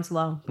calorie counts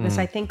low. Because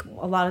I think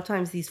a lot of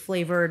times these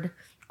flavored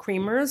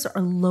creamers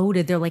are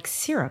loaded. They're like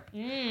syrup.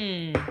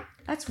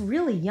 That's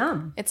really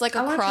yum. It's like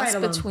I a wanna try cross it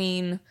alone.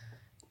 between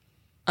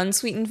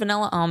unsweetened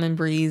vanilla almond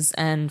breeze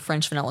and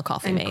French vanilla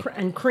coffee mate.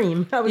 And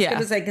cream. I was Yeah.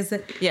 going to say because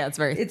Yeah, it's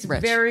very it's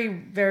rich. very,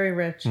 very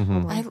rich.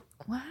 Hold on.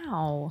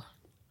 Wow.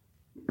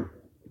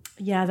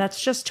 Yeah,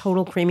 that's just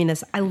total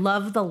creaminess. I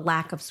love the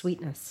lack of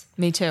sweetness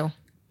Me too.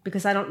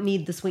 because I don't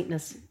need the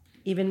sweetness.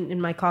 Even in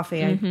my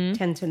coffee, I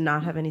tend to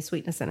not have any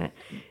sweetness in it.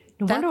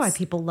 No wonder why That's-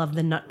 people love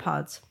the nut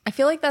pods. I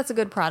feel like that's a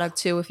good product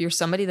too if you're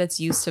somebody that's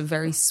used to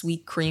very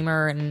sweet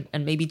creamer and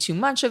maybe too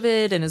much of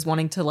it and is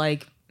wanting to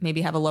like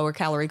maybe have a lower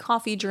calorie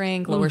coffee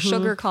drink, lower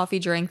sugar coffee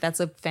drink. That's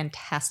a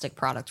fantastic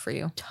product for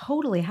you.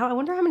 Totally. I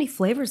wonder how many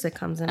flavors it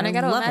comes in. And I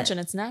got to love imagine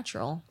it's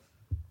natural.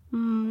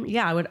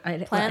 Yeah, I would. I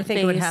Plant-based, think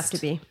it would have to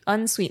be.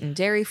 unsweetened,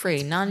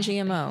 dairy-free,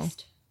 non-GMO.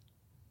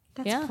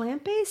 That's Yeah.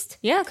 plant based.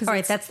 Yeah, because All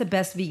right, that's the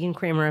best vegan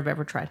creamer I've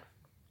ever tried.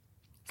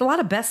 There's a lot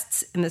of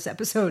bests in this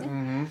episode.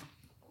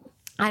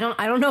 I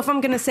don't know if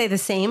I'm going to say the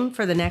same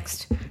for the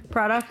next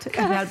product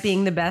about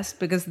being the best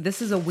because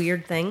this is a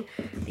weird thing.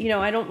 You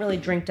know, I don't really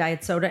drink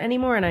diet soda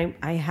anymore, and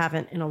I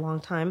haven't in a long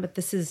time. But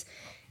this is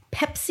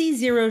Pepsi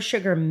Zero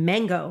Sugar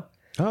Mango.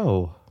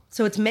 Oh,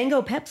 So it's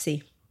mango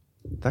Pepsi.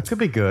 that could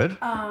be good.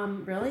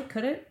 Really?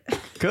 Could it?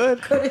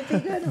 Good. Could it be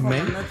good? Hold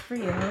on, that's for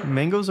you.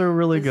 Mangoes are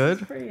really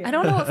good. For you. I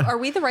don't know if are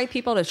we the right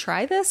people to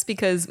try this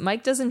because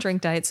Mike doesn't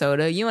drink diet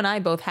soda. You and I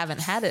both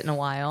haven't had it in a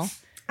while.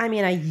 I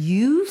mean, I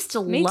used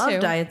to Me love too.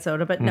 diet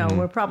soda, but no,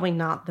 we're probably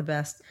not the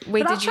best.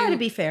 Wait, but I'll did try you- to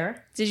be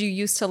fair. Did you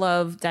used to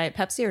love Diet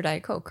Pepsi or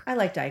Diet Coke? I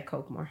like Diet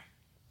Coke more.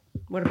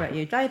 What about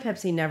you? Diet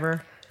Pepsi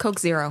never. Coke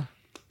Zero.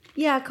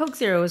 Yeah, Coke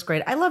Zero was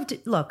great. I loved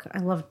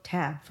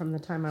Tab from the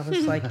time I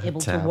was like able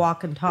to Tab.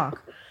 walk and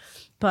talk.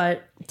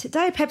 But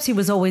Diet Pepsi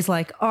was always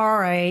like, all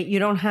right, you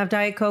don't have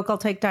Diet Coke, I'll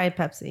take Diet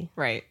Pepsi.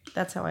 Right.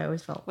 That's how I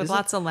always felt. With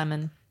lots of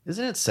lemon.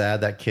 Isn't it sad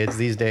that kids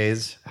these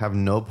days have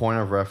no point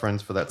of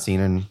reference for that scene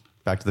in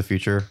Back to the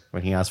Future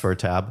when he asked for a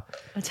tab?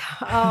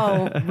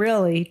 Oh,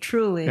 really?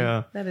 Truly?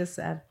 Yeah. That is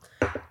sad.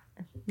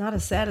 Not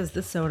as sad as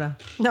this soda.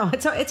 No,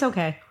 it's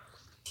okay.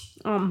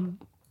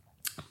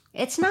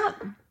 It's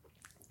not.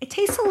 It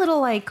tastes a little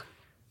like.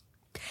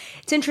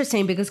 It's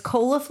interesting because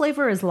cola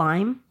flavor is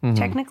lime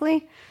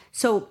technically,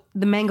 so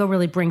the mango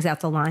really brings out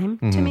the lime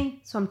to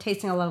me. So I'm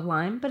tasting a lot of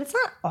lime, but it's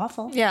not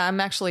awful. Yeah, I'm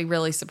actually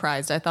really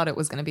surprised. I thought it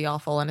was going to be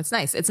awful, and it's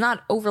nice. It's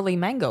not overly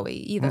mango-y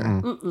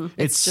either.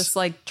 It's just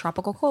like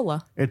tropical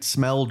cola. It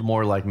smelled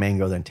more like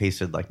mango than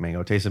tasted like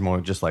mango. It tasted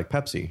more just like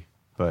Pepsi.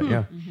 But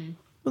yeah,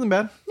 wasn't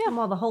bad. Yeah,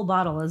 well, the whole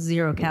bottle is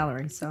 0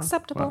 calories, so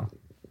Acceptable.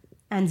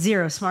 and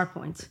 0 smart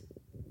points.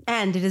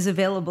 And it is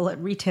available at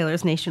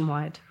retailers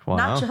nationwide, Wow.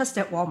 not just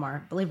at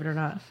Walmart, believe it or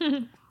not.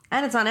 And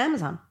it's on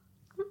Amazon.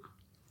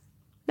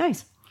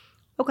 Nice.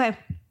 Okay.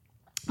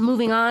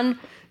 Moving on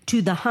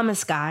to the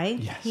hummus guy.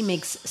 Yes. He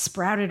makes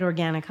sprouted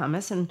organic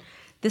hummus, and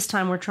this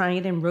time we're trying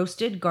it in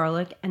roasted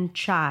garlic and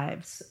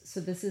chives. So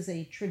this is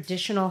a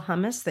traditional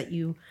hummus that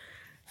you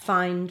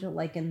find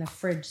like in the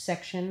fridge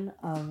section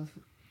of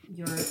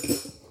your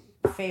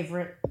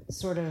favorite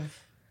sort of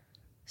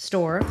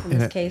store, in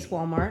this case,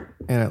 Walmart.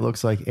 And it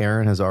looks like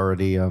Aaron has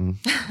already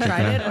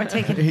Tried it or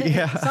taken it?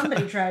 Yeah.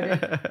 Somebody tried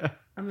it.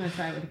 I'm going to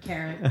try it with a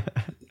carrot,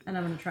 and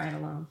I'm going to try it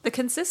alone. The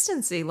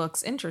consistency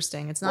looks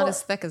interesting. It's not Well,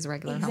 as thick as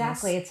regular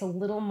Exactly. hummus. It's a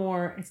little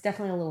more, it's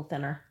definitely a little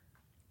thinner.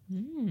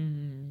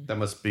 that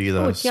must be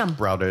the it's yum.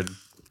 sprouted.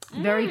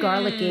 Very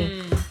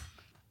garlicky.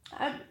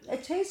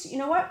 It tastes, you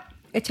know what?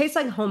 It tastes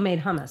like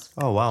homemade hummus.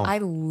 Oh wow, I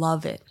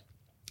love it.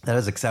 that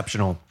is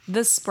exceptional.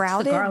 The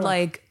sprouted, garlic.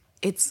 like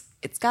it's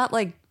got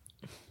like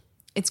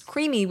it's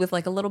creamy with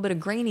like a little bit of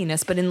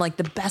graininess, but in like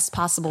the best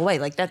possible way.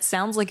 Like that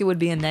sounds like it would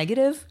be a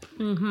negative.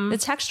 The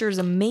texture is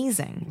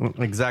amazing.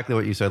 Exactly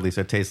what you said,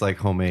 Lisa. It tastes like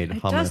homemade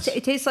hummus.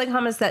 It tastes like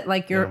hummus that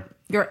like your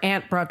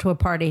aunt brought to a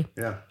party.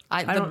 Yeah.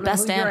 The don't know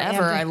best who your ant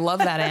ever. aunt is. I love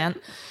that ant.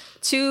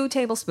 2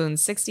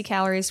 tablespoons, 60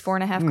 calories,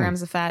 4.5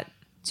 grams of fat,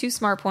 2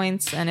 Smart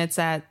Points, and it's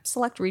at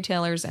select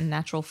retailers and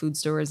natural food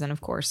stores, and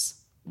of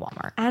course,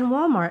 Walmart. And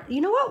Walmart. You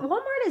know what?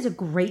 Walmart is a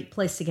great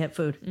place to get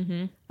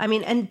food. I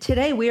mean, and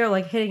today we are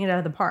like hitting it out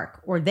of the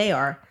park, or they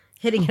are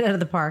hitting it out of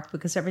the park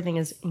because everything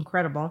is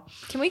incredible.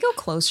 Can we go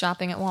clothes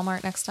shopping at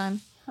Walmart next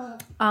time?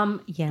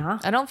 Yeah,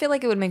 I don't feel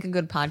like it would make a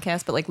good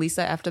podcast, but like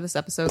Lisa, after this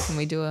episode, can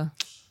we do a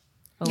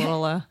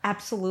little?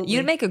 absolutely.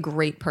 You'd make a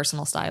great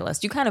personal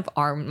stylist. You kind of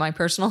are my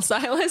personal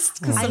stylist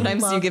because I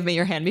sometimes you love- give me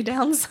your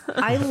hand-me-downs.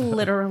 I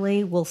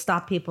literally will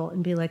stop people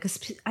and be like,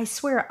 I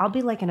swear, I'll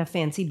be like in a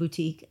fancy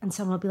boutique and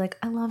someone will be like,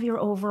 I love your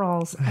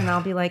overalls. And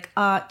I'll be like,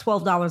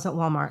 $12 at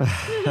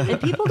Walmart.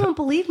 And people don't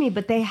believe me,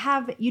 but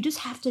you just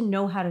have to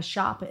know how to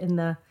shop in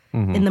the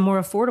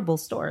more affordable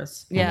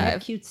stores. Yeah, They have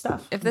if- cute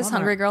stuff. If this Walmart.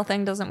 hungry girl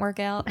thing doesn't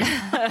work out,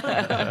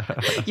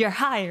 you're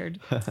hired.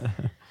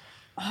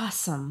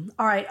 Awesome.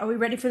 All right. Are we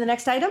ready for the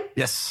next item?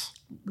 Yes.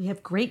 We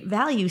have great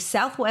value.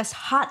 Southwest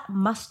hot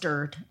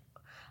mustard.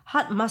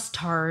 Hot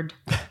mustard.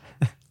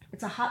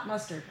 It's a hot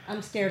mustard.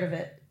 I'm scared of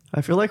it.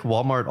 I feel like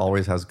Walmart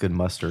always has good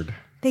mustard.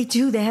 They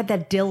do. They had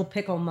that dill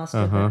pickle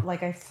mustard that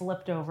like I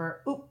flipped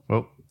over. Oop.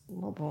 Oh,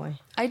 Oh boy.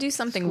 I do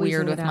something Squeezing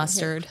weird it with out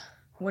mustard.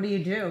 What do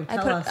you do? I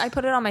Tell put us. I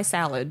put it on my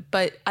salad,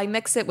 but I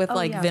mix it with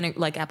like yeah.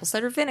 like apple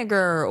cider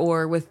vinegar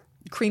or with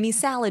creamy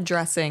salad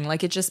dressing.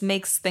 Like it just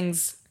makes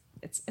things.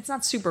 It's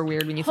not super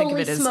weird when you think of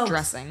Holy it as smokes.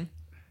 dressing.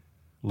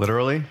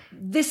 literally?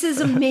 This is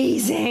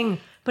amazing,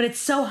 but it's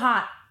so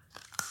hot.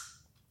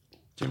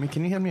 Jimmy,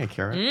 can you hand me a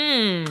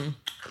carrot?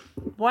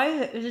 Why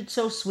is it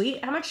so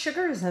sweet? How much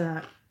sugar is in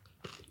that?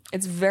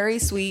 It's very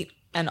sweet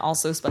and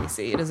also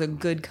spicy. It is a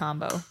good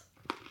combo.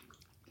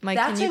 Mike,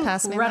 That's can you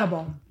pass me that?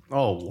 incredible.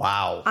 Oh,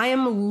 wow. I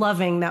am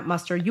loving that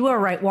mustard. You are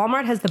right.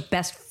 Walmart has the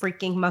best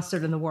freaking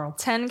mustard in the world.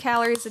 10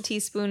 calories a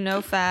teaspoon, no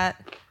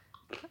fat,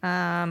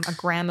 a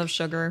gram of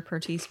sugar per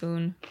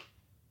teaspoon.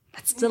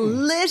 That's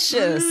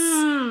delicious.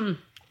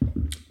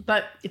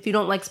 But if you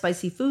don't like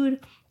spicy food,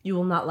 you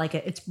will not like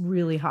it. It's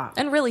really hot.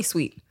 And really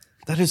sweet.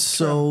 That is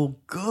so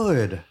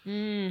good.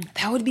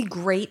 That would be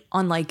great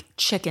on like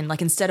chicken,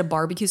 like instead of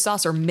barbecue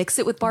sauce, or mix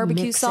it with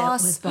barbecue Mix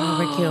sauce. it with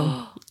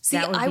barbecue. See,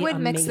 That would I be would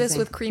mix this amazing.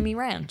 with creamy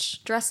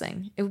ranch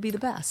dressing. It would be the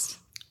best.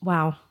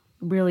 Wow.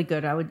 Really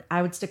good.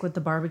 I would stick with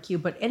the barbecue,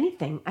 but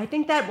anything. I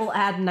think that will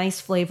add nice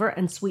flavor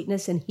and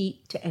sweetness and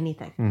heat to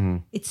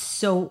anything. It's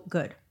so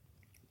good.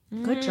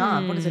 Good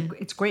job. What is it?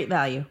 It's great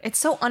value. It's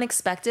so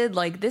unexpected.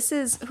 Like this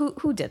is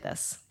who did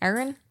this?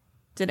 Erin?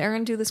 Did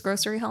Erin do this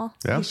grocery haul?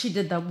 Yeah. She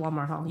did the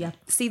Walmart haul. Yeah.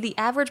 See, the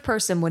average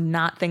person would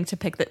not think to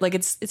pick that. Like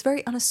it's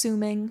very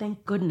unassuming.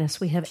 Thank goodness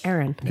we have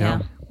Erin.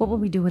 Yeah. What would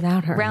we do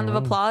without her? Round of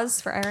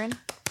applause for Erin.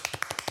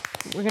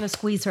 We're going to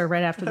squeeze her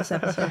right after this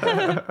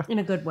episode in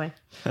a good way.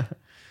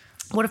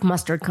 What if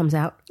mustard comes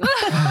out?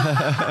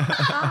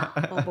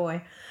 Oh,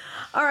 boy.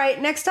 All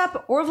right. Next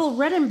up, Orville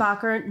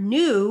Redenbacher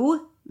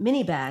new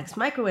mini bags,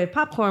 microwave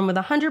popcorn with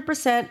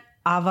 100%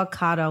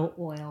 avocado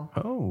oil.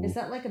 Oh. Is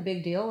that like a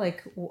big deal?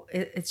 Like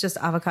it's just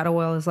avocado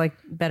oil is like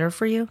better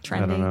for you? I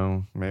don't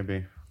know.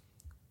 Maybe.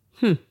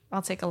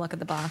 I'll take a look at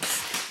the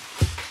box.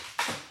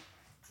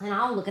 And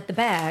I'll look at the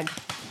bag.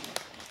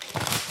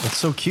 It's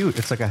so cute.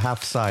 It's like a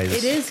half size.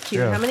 It is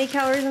cute. Yeah. How many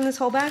calories in this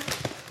whole bag?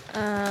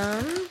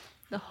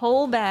 The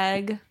whole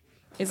bag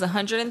is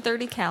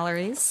 130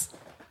 calories.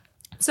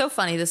 It's so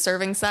funny. The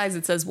serving size,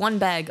 it says 1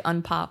 bag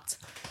unpopped.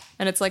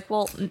 And it's like,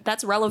 well,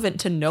 that's relevant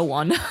to no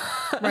one.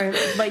 Right.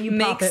 But you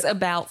pop Makes it.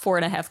 about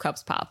 4.5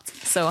 cups popped.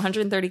 So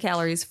 130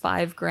 calories,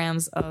 5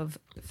 grams of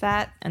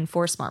fat, and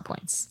 4 Smart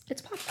Points.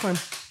 It's popcorn.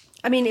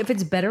 I mean, if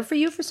it's better for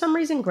you for some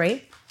reason,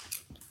 great.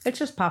 It's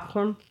just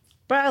popcorn.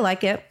 But I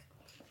like it.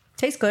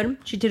 Tastes good.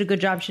 She did a good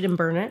job. She didn't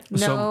burn it.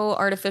 No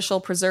artificial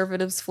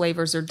preservatives,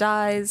 flavors, or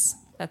dyes.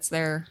 That's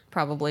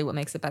probably what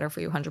makes it better for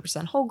you.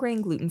 100% whole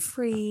grain,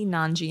 gluten-free,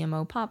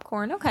 non-GMO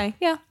popcorn. Okay,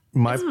 yeah.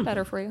 It's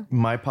better for you.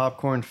 My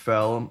popcorn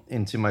fell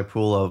into my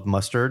pool of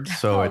mustard,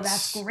 so Oh, it's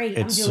that's great.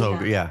 I'm It's doing so that.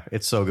 good. Yeah,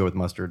 it's so good with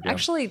mustard. Yeah.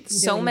 Actually,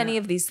 so doing many that.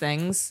 of these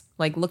things,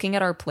 like looking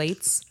at our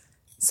plates,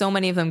 so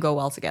many of them go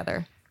well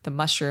together. The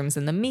mushrooms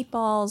and the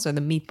meatballs, or the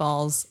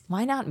meatballs.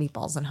 Why not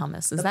meatballs and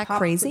hummus? Is that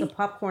crazy? The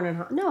popcorn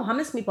and no,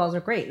 hummus meatballs are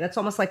great. That's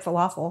almost like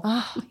falafel.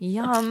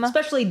 Yum.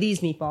 Especially these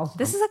meatballs.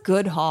 This is a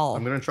good haul.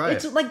 I'm gonna try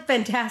It's it. like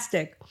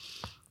fantastic.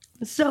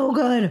 It's so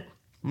good.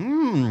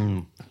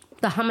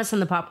 The hummus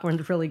and the popcorn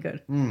is really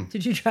good.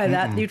 Did you try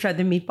that? You tried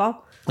the meatball?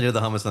 I did the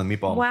hummus and the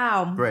meatball.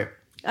 Wow. Great.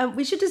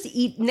 We should just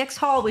eat next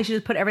haul. We should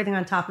just put everything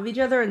on top of each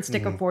other and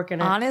stick a fork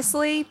in it.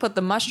 Honestly, put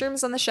the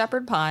mushrooms on the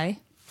shepherd pie.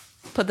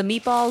 Put the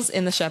meatballs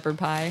in the shepherd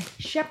pie.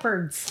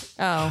 Shepherds.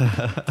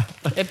 Oh,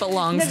 it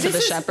belongs No, to this the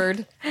is-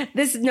 shepherd.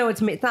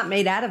 It's not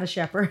made out of a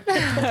shepherd.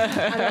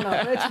 I don't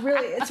know.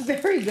 It's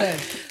very good.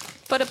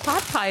 But a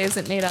pot pie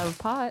isn't made out of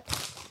pot.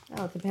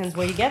 Oh, it depends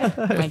where you get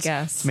it. I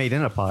guess. Made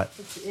in a pot.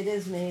 It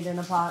is made in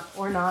a pot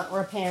or not,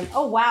 or a pan.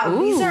 Oh, wow.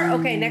 These are,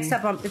 okay, next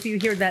up, if you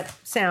hear that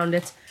sound,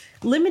 it's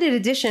limited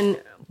edition.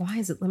 Why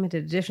is it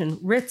limited edition?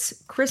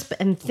 Ritz Crisp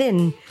and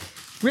Thin.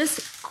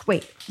 Ritz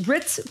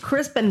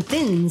Crisp and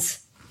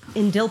Thins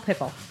in dill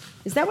pickle.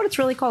 Is that what it's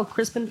really called?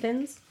 Crisp and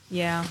Thins?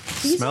 Yeah.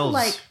 These Smells are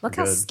like, Look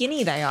how good.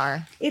 skinny they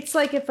are. it's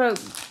like if a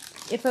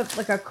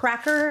like a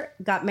cracker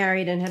got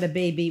married and had a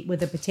baby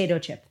with a potato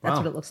chip. That's Wow.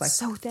 what it looks like.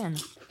 So thin.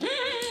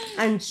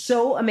 And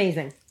so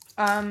amazing.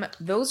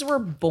 Those were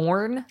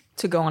born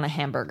to go on a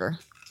hamburger.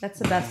 That's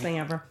the best thing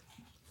ever.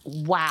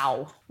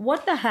 Wow.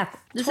 What the heck?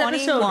 This 21.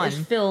 episode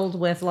is filled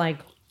with like,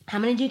 how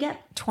many did you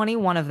get?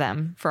 21 of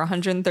them for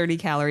 130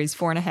 calories,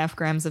 4.5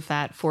 grams of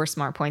fat, 4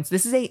 smart points.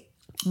 This is a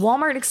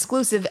Walmart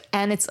exclusive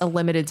and it's a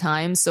limited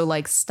time. So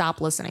like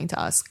stop listening to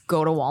us.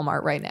 Go to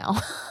Walmart right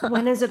now.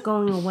 When is it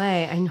going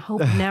away? I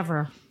hope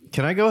never.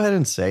 Can I go ahead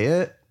and say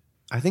it?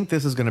 I think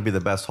this is going to be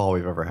the best haul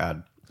we've ever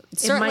had.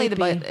 Certainly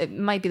might it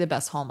might be the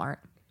best Hallmark.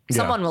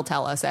 Someone will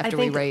tell us after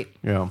we think- rate.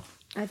 Yeah.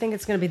 I think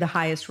it's going to be the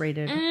highest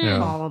rated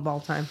haul of all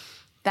time.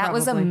 That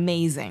was Probably.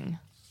 amazing.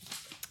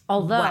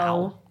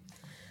 Although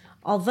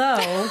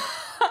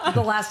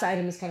the last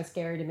item is kind of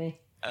scary to me.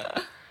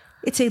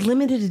 It's a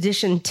limited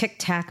edition Tic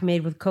Tac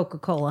made with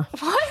Coca-Cola.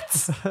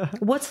 What?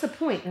 What's the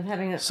point of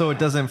having it? So it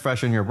doesn't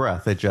freshen your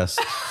breath. It just,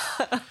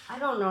 I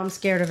don't know. I'm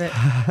scared of it.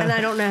 And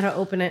I don't know how to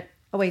open it.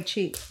 Oh, wait,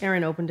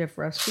 Erin opened it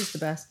for us. She's the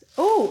best.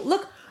 Oh,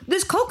 look.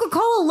 There's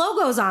Coca-Cola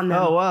logos on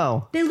them. oh,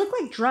 wow. They look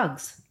like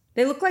drugs.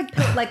 They look like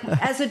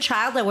as a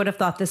child, I would have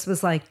thought this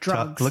was like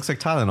drugs. Looks like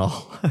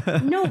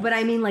Tylenol. No, but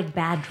I mean like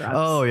bad drugs.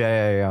 Oh,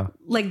 yeah.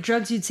 Like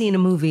drugs you'd see in a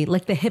movie,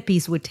 like the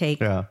hippies would take.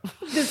 Yeah.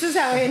 This is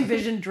how I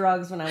envisioned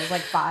drugs when I was like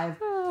 5.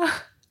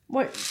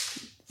 What?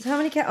 So how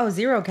many?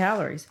 0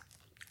 calories.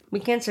 We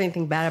can't say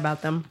anything bad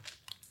about them.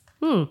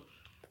 Are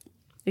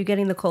you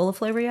getting the cola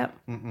flavor yet?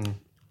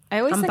 I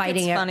always think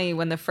biting it's it. funny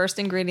when the first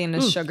ingredient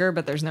is sugar,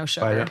 but there's no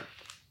sugar. Bite it.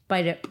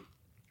 Bite it.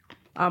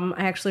 I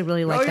actually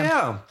really Oh, like them.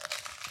 yeah.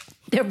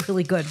 They're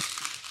really good.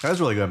 That's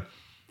really good.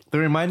 They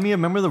remind me of,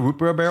 remember the root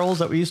beer barrels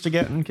that we used to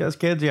get as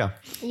kids? Yeah.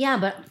 Yeah,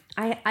 but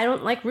I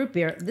don't like root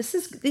beer.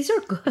 These are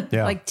good.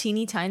 Yeah. Like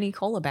teeny tiny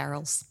cola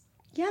barrels.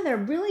 Yeah, they're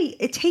really.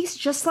 It tastes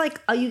just like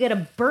you get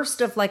a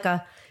burst of like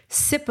a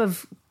sip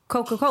of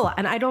Coca-Cola,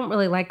 and I don't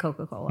really like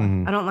Coca-Cola.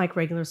 I don't like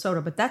regular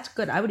soda, but that's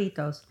good. I would eat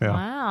those. Yeah.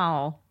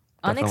 Wow.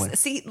 Definitely.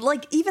 See,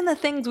 like even the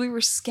things we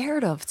were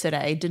scared of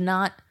today did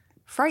not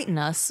frighten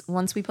us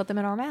once we put them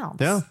in our mouths.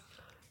 Yeah.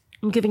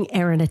 I'm giving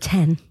Erin a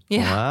 10.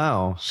 Yeah.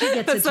 Wow. She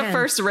gets That's a the 10.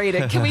 first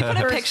rating. Can we put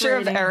a First picture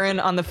of rating. Erin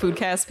on the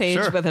Foodcast page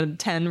Sure. with a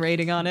 10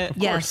 rating on it?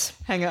 Yes.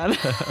 Hang on.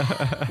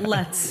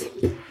 Let's.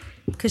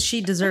 Because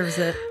she deserves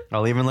it.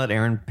 I'll even let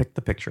Aaron pick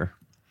the picture.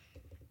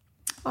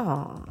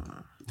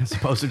 Aw. As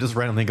opposed to just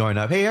randomly going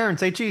up, hey, Aaron,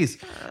 say cheese.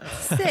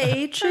 Say That's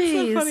the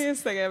cheese.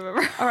 funniest thing I've ever.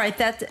 All right,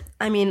 I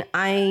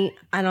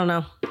don't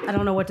know. I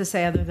don't know what to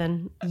say other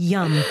than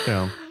yum.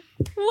 Yeah.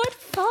 What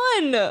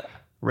fun.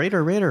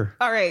 Raider.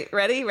 All right,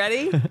 ready?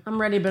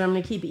 I'm ready, but I'm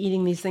going to keep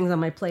eating these things on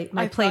my plate.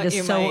 My I plate thought is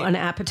you so might.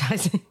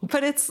 unappetizing.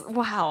 But it's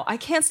wow, I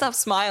can't stop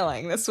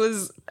smiling. This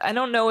was I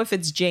don't know if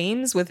it's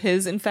James with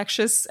his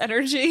infectious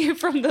energy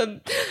from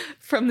the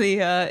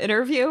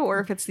interview or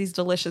if it's these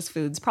delicious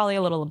foods. Probably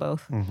a little of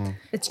both.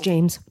 It's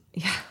James.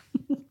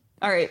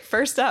 All right,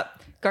 first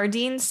up,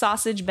 Gardein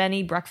Sausage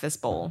Benny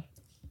Breakfast Bowl.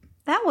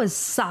 That was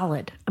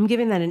solid. I'm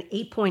giving that an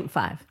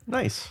 8.5.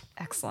 Nice.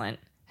 Excellent.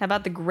 How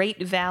about the Great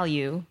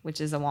Value, which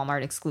is a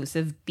Walmart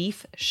exclusive,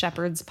 beef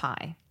shepherd's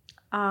pie?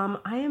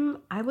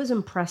 I was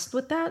impressed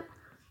with that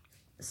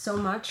so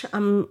much.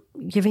 I'm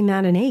giving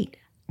that an 8.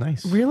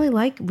 Nice. Really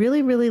like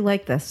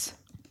this.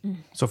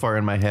 So far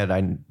in my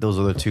head, those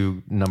are the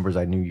two numbers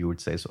I knew you would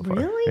say so far.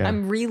 Really? Yeah.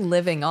 I'm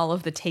reliving all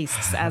of the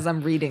tastes as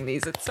I'm reading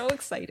these. It's so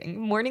exciting.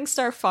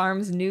 Morningstar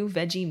Farms new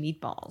veggie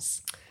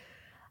meatballs.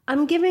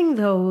 I'm giving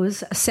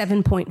those a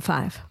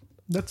 7.5.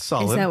 That's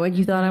solid. Is that what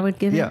you thought I would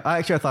give it? Yeah,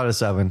 I thought a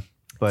 7,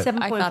 but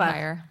 7.5. I thought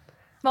higher.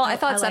 Well, I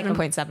thought I like 'em.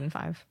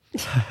 7.75.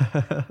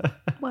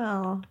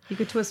 Well, you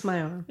could twist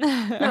my arm.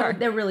 No,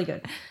 they're really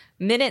good.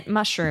 Minute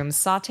mushrooms,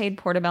 sauteed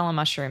portobello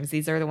mushrooms.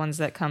 These are the ones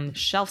that come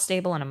shelf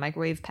stable in a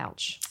microwave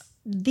pouch.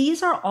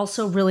 These are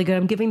also really good.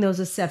 I'm giving those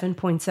a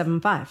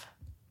 7.75.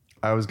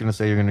 I was going to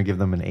say you're going to give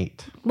them an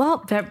 8.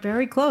 Well, they're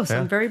very close.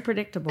 I'm very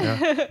predictable.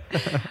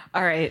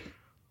 All right.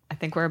 I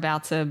think we're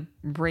about to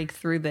break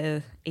through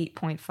the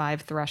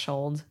 8.5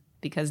 threshold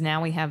because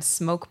now we have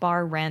Smoke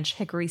Bar Ranch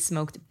Hickory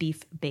Smoked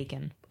Beef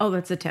Bacon. Oh,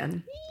 that's a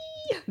 10.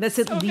 That's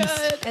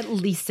at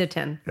least a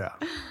 10. Yeah.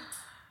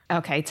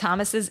 Okay,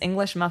 Thomas's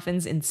English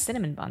Muffins in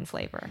cinnamon bun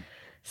flavor.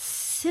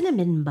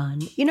 Cinnamon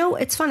bun. You know,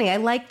 it's funny. I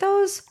like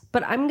those,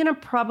 but I'm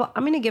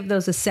gonna give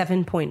those a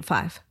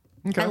 7.5.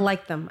 I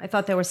like them. I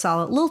thought they were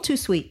solid. A little too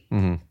sweet.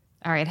 All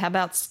right, how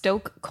about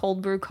Stoke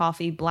Cold Brew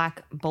Coffee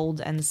Black, Bold,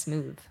 and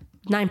Smooth?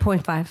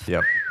 9.5.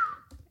 Yep.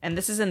 And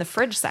this is in the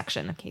fridge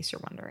section, in case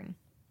you're wondering.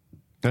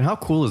 And how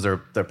cool is their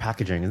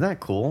packaging? Isn't that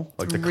cool?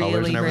 Like the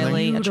colors and Really, everything?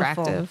 really Beautiful.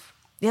 attractive.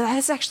 Yeah, that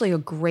is actually a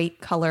great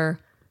color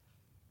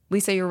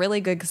Lisa, you're really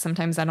good because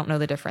sometimes I don't know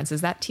the difference.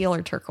 Is that teal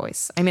or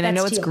turquoise? I mean, I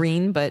That's know it's teal.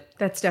 green, but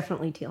That's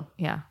definitely teal.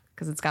 yeah,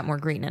 because it's got more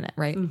green in it,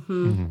 right?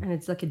 And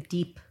it's like a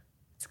deep,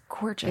 It's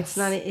gorgeous. it's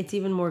not, it's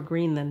even more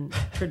green than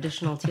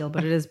traditional teal,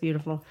 but it is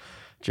beautiful.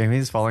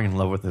 Jamie's falling in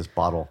love with this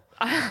bottle.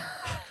 Look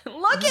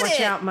at Watch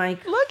it. out,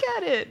 Mike. Look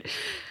at it.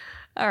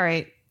 All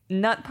right.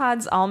 Nut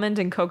Pods almond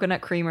and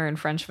coconut creamer and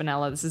French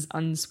vanilla. This is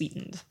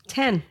unsweetened.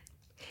 10.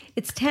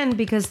 It's 10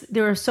 because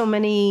there are so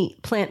many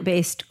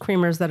plant-based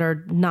creamers that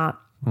are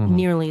not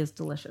nearly as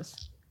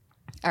delicious.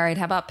 All right.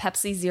 How about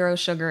Pepsi Zero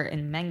Sugar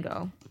and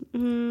mango?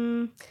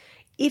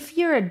 If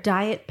you're a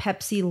Diet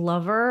Pepsi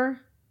lover,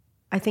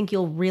 I think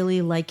you'll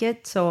really like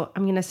it. So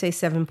I'm going to say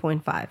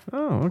 7.5.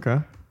 Oh, okay.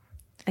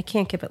 I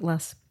can't give it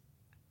less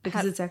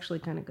because it's actually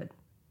kind of good.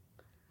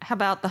 How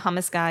about the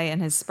hummus guy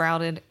and his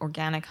sprouted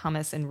organic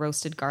hummus and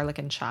roasted garlic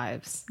and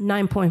chives?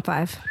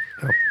 9.5.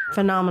 Yep.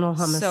 Phenomenal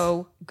hummus.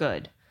 So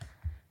good.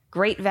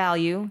 Great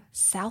value.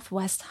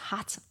 Southwest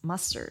hot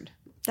mustard.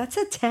 That's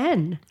a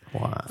 10.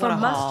 Wow. For What a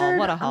haul, mustard,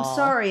 what a I'm haul.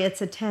 sorry,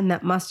 it's a 10.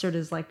 That mustard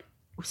is like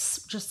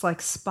just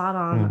like spot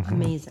on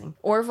amazing.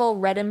 Orville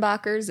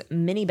Redenbacher's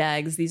mini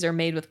bags. These are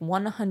made with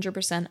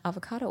 100%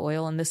 avocado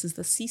oil, and this is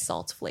the sea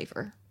salt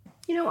flavor.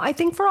 You know, I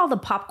think for all the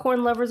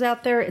popcorn lovers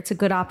out there, it's a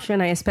good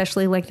option. I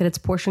especially like that it's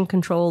portion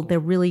controlled. They're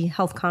really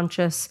health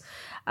conscious.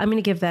 I'm going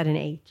to give that an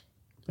 8.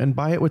 And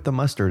buy it with the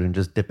mustard and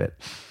just dip it.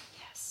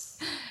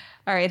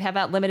 All right, how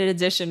about limited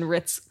edition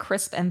Ritz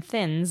Crisp and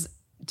Thins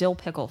dill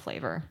pickle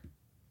flavor?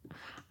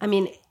 I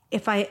mean,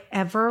 if I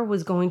ever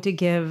was going to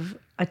give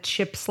a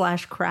chip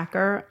 /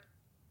 cracker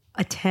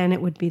a 10,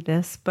 it would be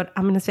this, but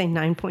I'm going to say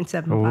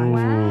 9.75.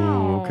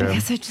 Ooh, okay.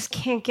 Because I just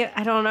can't get,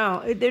 I don't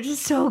know. They're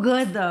just so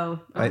good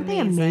though. Aren't they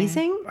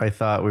amazing? I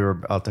thought we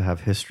were about to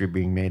have history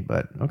being made,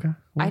 but okay.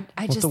 Well, I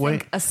we'll just have to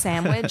think a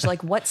sandwich,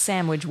 like what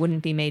sandwich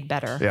wouldn't be made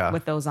better Yeah.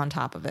 with those on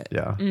top of it?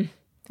 Yeah.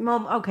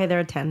 Well, okay, they're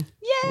a 10.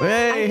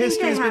 Hey,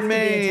 history's They have been to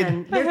be a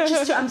made. 10. They're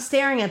just, I'm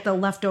staring at the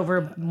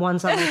leftover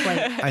ones on my plate.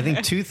 I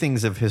think 2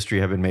 things of history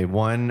have been made.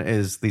 One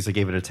is Lisa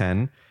gave it a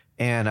 10.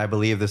 And I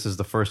believe this is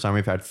the first time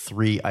we've had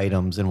 3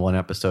 items in one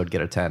episode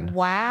get a 10.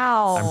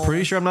 Wow. I'm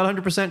pretty sure, I'm not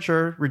 100%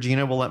 sure.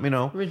 Regina will let me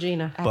know.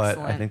 Regina. But I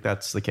Excellent. think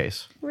that's the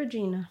case.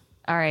 Regina.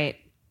 All right.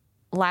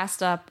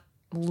 Last up,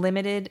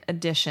 limited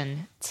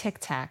edition Tic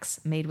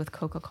Tacs made with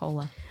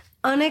Coca-Cola.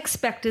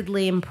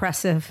 Unexpectedly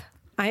impressive.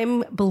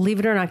 I'm, believe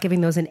it or not,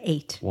 giving those an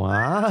 8.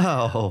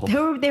 Wow.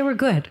 They were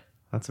good.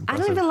 That's I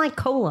impressive. don't even like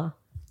cola.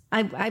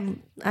 I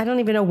don't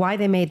even know why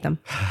they made them,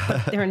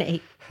 but they're an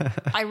 8.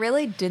 I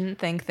really didn't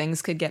think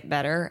things could get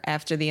better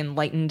after the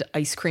Enlightened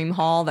ice cream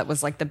haul that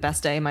was like the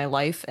best day of my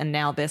life, and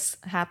now this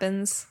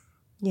happens.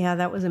 Yeah,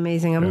 that was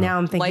amazing. Now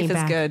I'm thinking Life is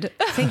back. good.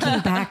 Thinking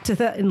back to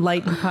the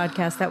Enlightened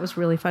podcast. That was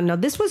really fun. No,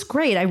 this was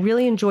great. I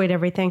really enjoyed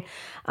everything.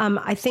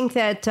 I think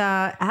that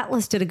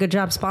Atlas did a good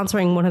job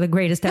sponsoring one of the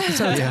greatest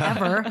episodes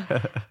ever.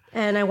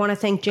 And I want to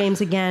thank James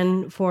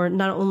again for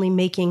not only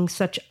making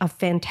such a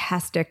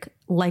fantastic,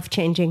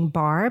 life-changing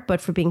bar,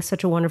 but for being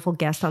such a wonderful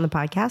guest on the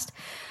podcast.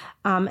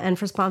 And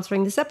for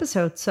sponsoring this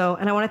episode.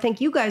 And I want to thank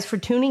you guys for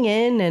tuning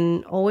in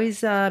and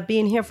always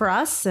being here for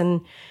us and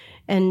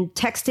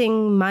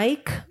texting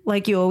Mike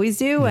like you always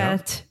do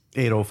at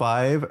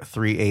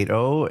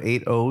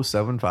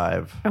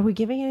 805-380-8075. Are we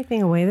giving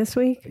anything away this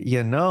week?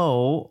 You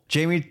know,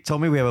 Jamie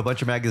told me we have a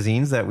bunch of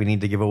magazines that we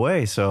need to give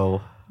away.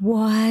 So,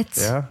 What?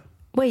 yeah.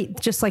 Wait,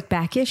 just like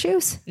back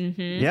issues?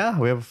 Yeah,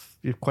 we have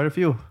quite a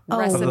few.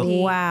 Recipe.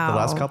 Oh, wow. The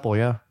last couple,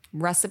 yeah.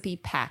 Recipe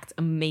packed,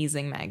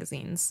 amazing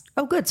magazines.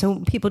 Oh, good. So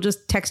people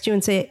just text you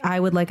and say, I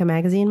would like a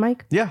magazine,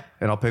 Mike? Yeah.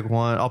 And I'll pick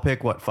one. I'll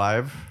pick what,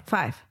 5?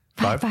 5.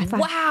 Five?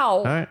 Wow.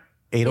 All right.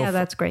 Yeah,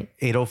 that's great.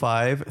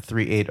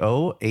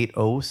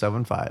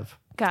 805-380-8075.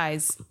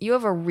 Guys, you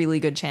have a really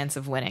good chance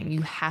of winning.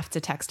 You have to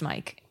text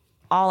Mike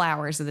all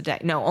hours of the day.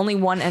 No, only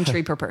one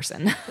entry per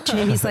person.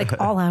 Jamie's like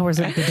all hours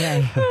of the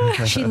day.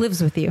 She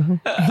lives with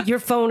you. Your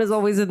phone is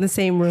always in the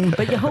same room,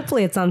 but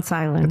hopefully it's on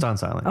silent. It's on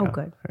silent. Oh, yeah.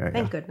 good. There you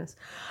Thank go. goodness.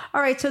 All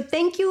right. So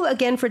thank you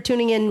again for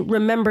tuning in.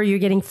 Remember, you're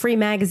getting free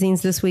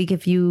magazines this week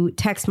if you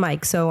text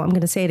Mike. So I'm going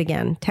to say it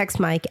again. Text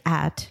Mike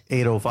at,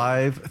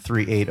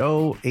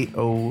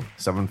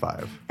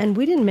 805-380-8075. and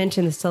we didn't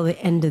mention this till the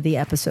end of the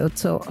episode.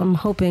 So I'm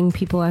hoping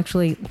people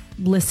actually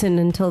listen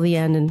until the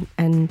end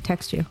and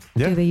text you.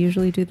 Yeah. Do they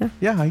usually do that?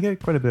 Yeah, I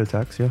get quite a bit of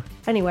text, yeah.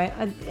 Anyway,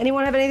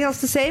 anyone have anything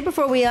else to say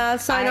before we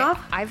sign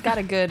off? I've got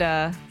a good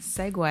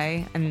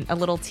segue and a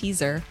little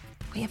teaser.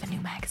 We have a new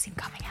magazine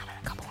coming out in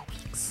a couple of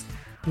weeks.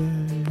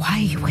 Why are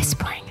you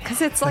whispering?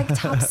 Because it's like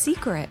top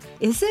secret.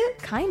 Is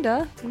it?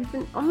 Kinda.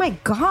 Oh my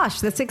gosh,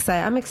 that's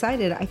exciting. I'm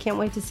excited. I can't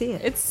wait to see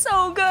it. It's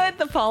so good.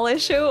 The fall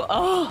issue.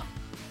 Oh,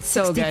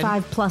 so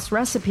 65 plus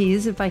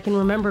recipes, if I can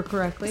remember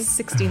correctly. good.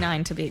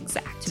 69 to be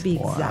exact. To be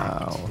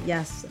exact.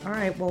 Yes. All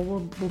right. Well,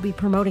 we'll be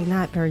promoting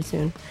that very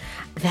soon.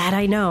 That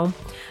I know.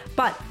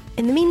 But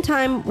in the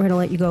meantime, we're going to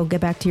let you go, get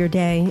back to your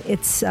day.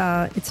 It's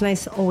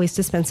nice always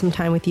to spend some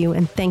time with you.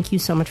 And thank you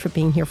so much for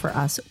being here for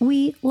us.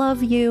 We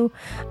love you.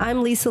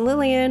 I'm Lisa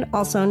Lillian,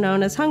 also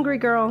known as Hungry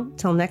Girl.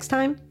 Till next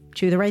time,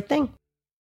 chew the right thing.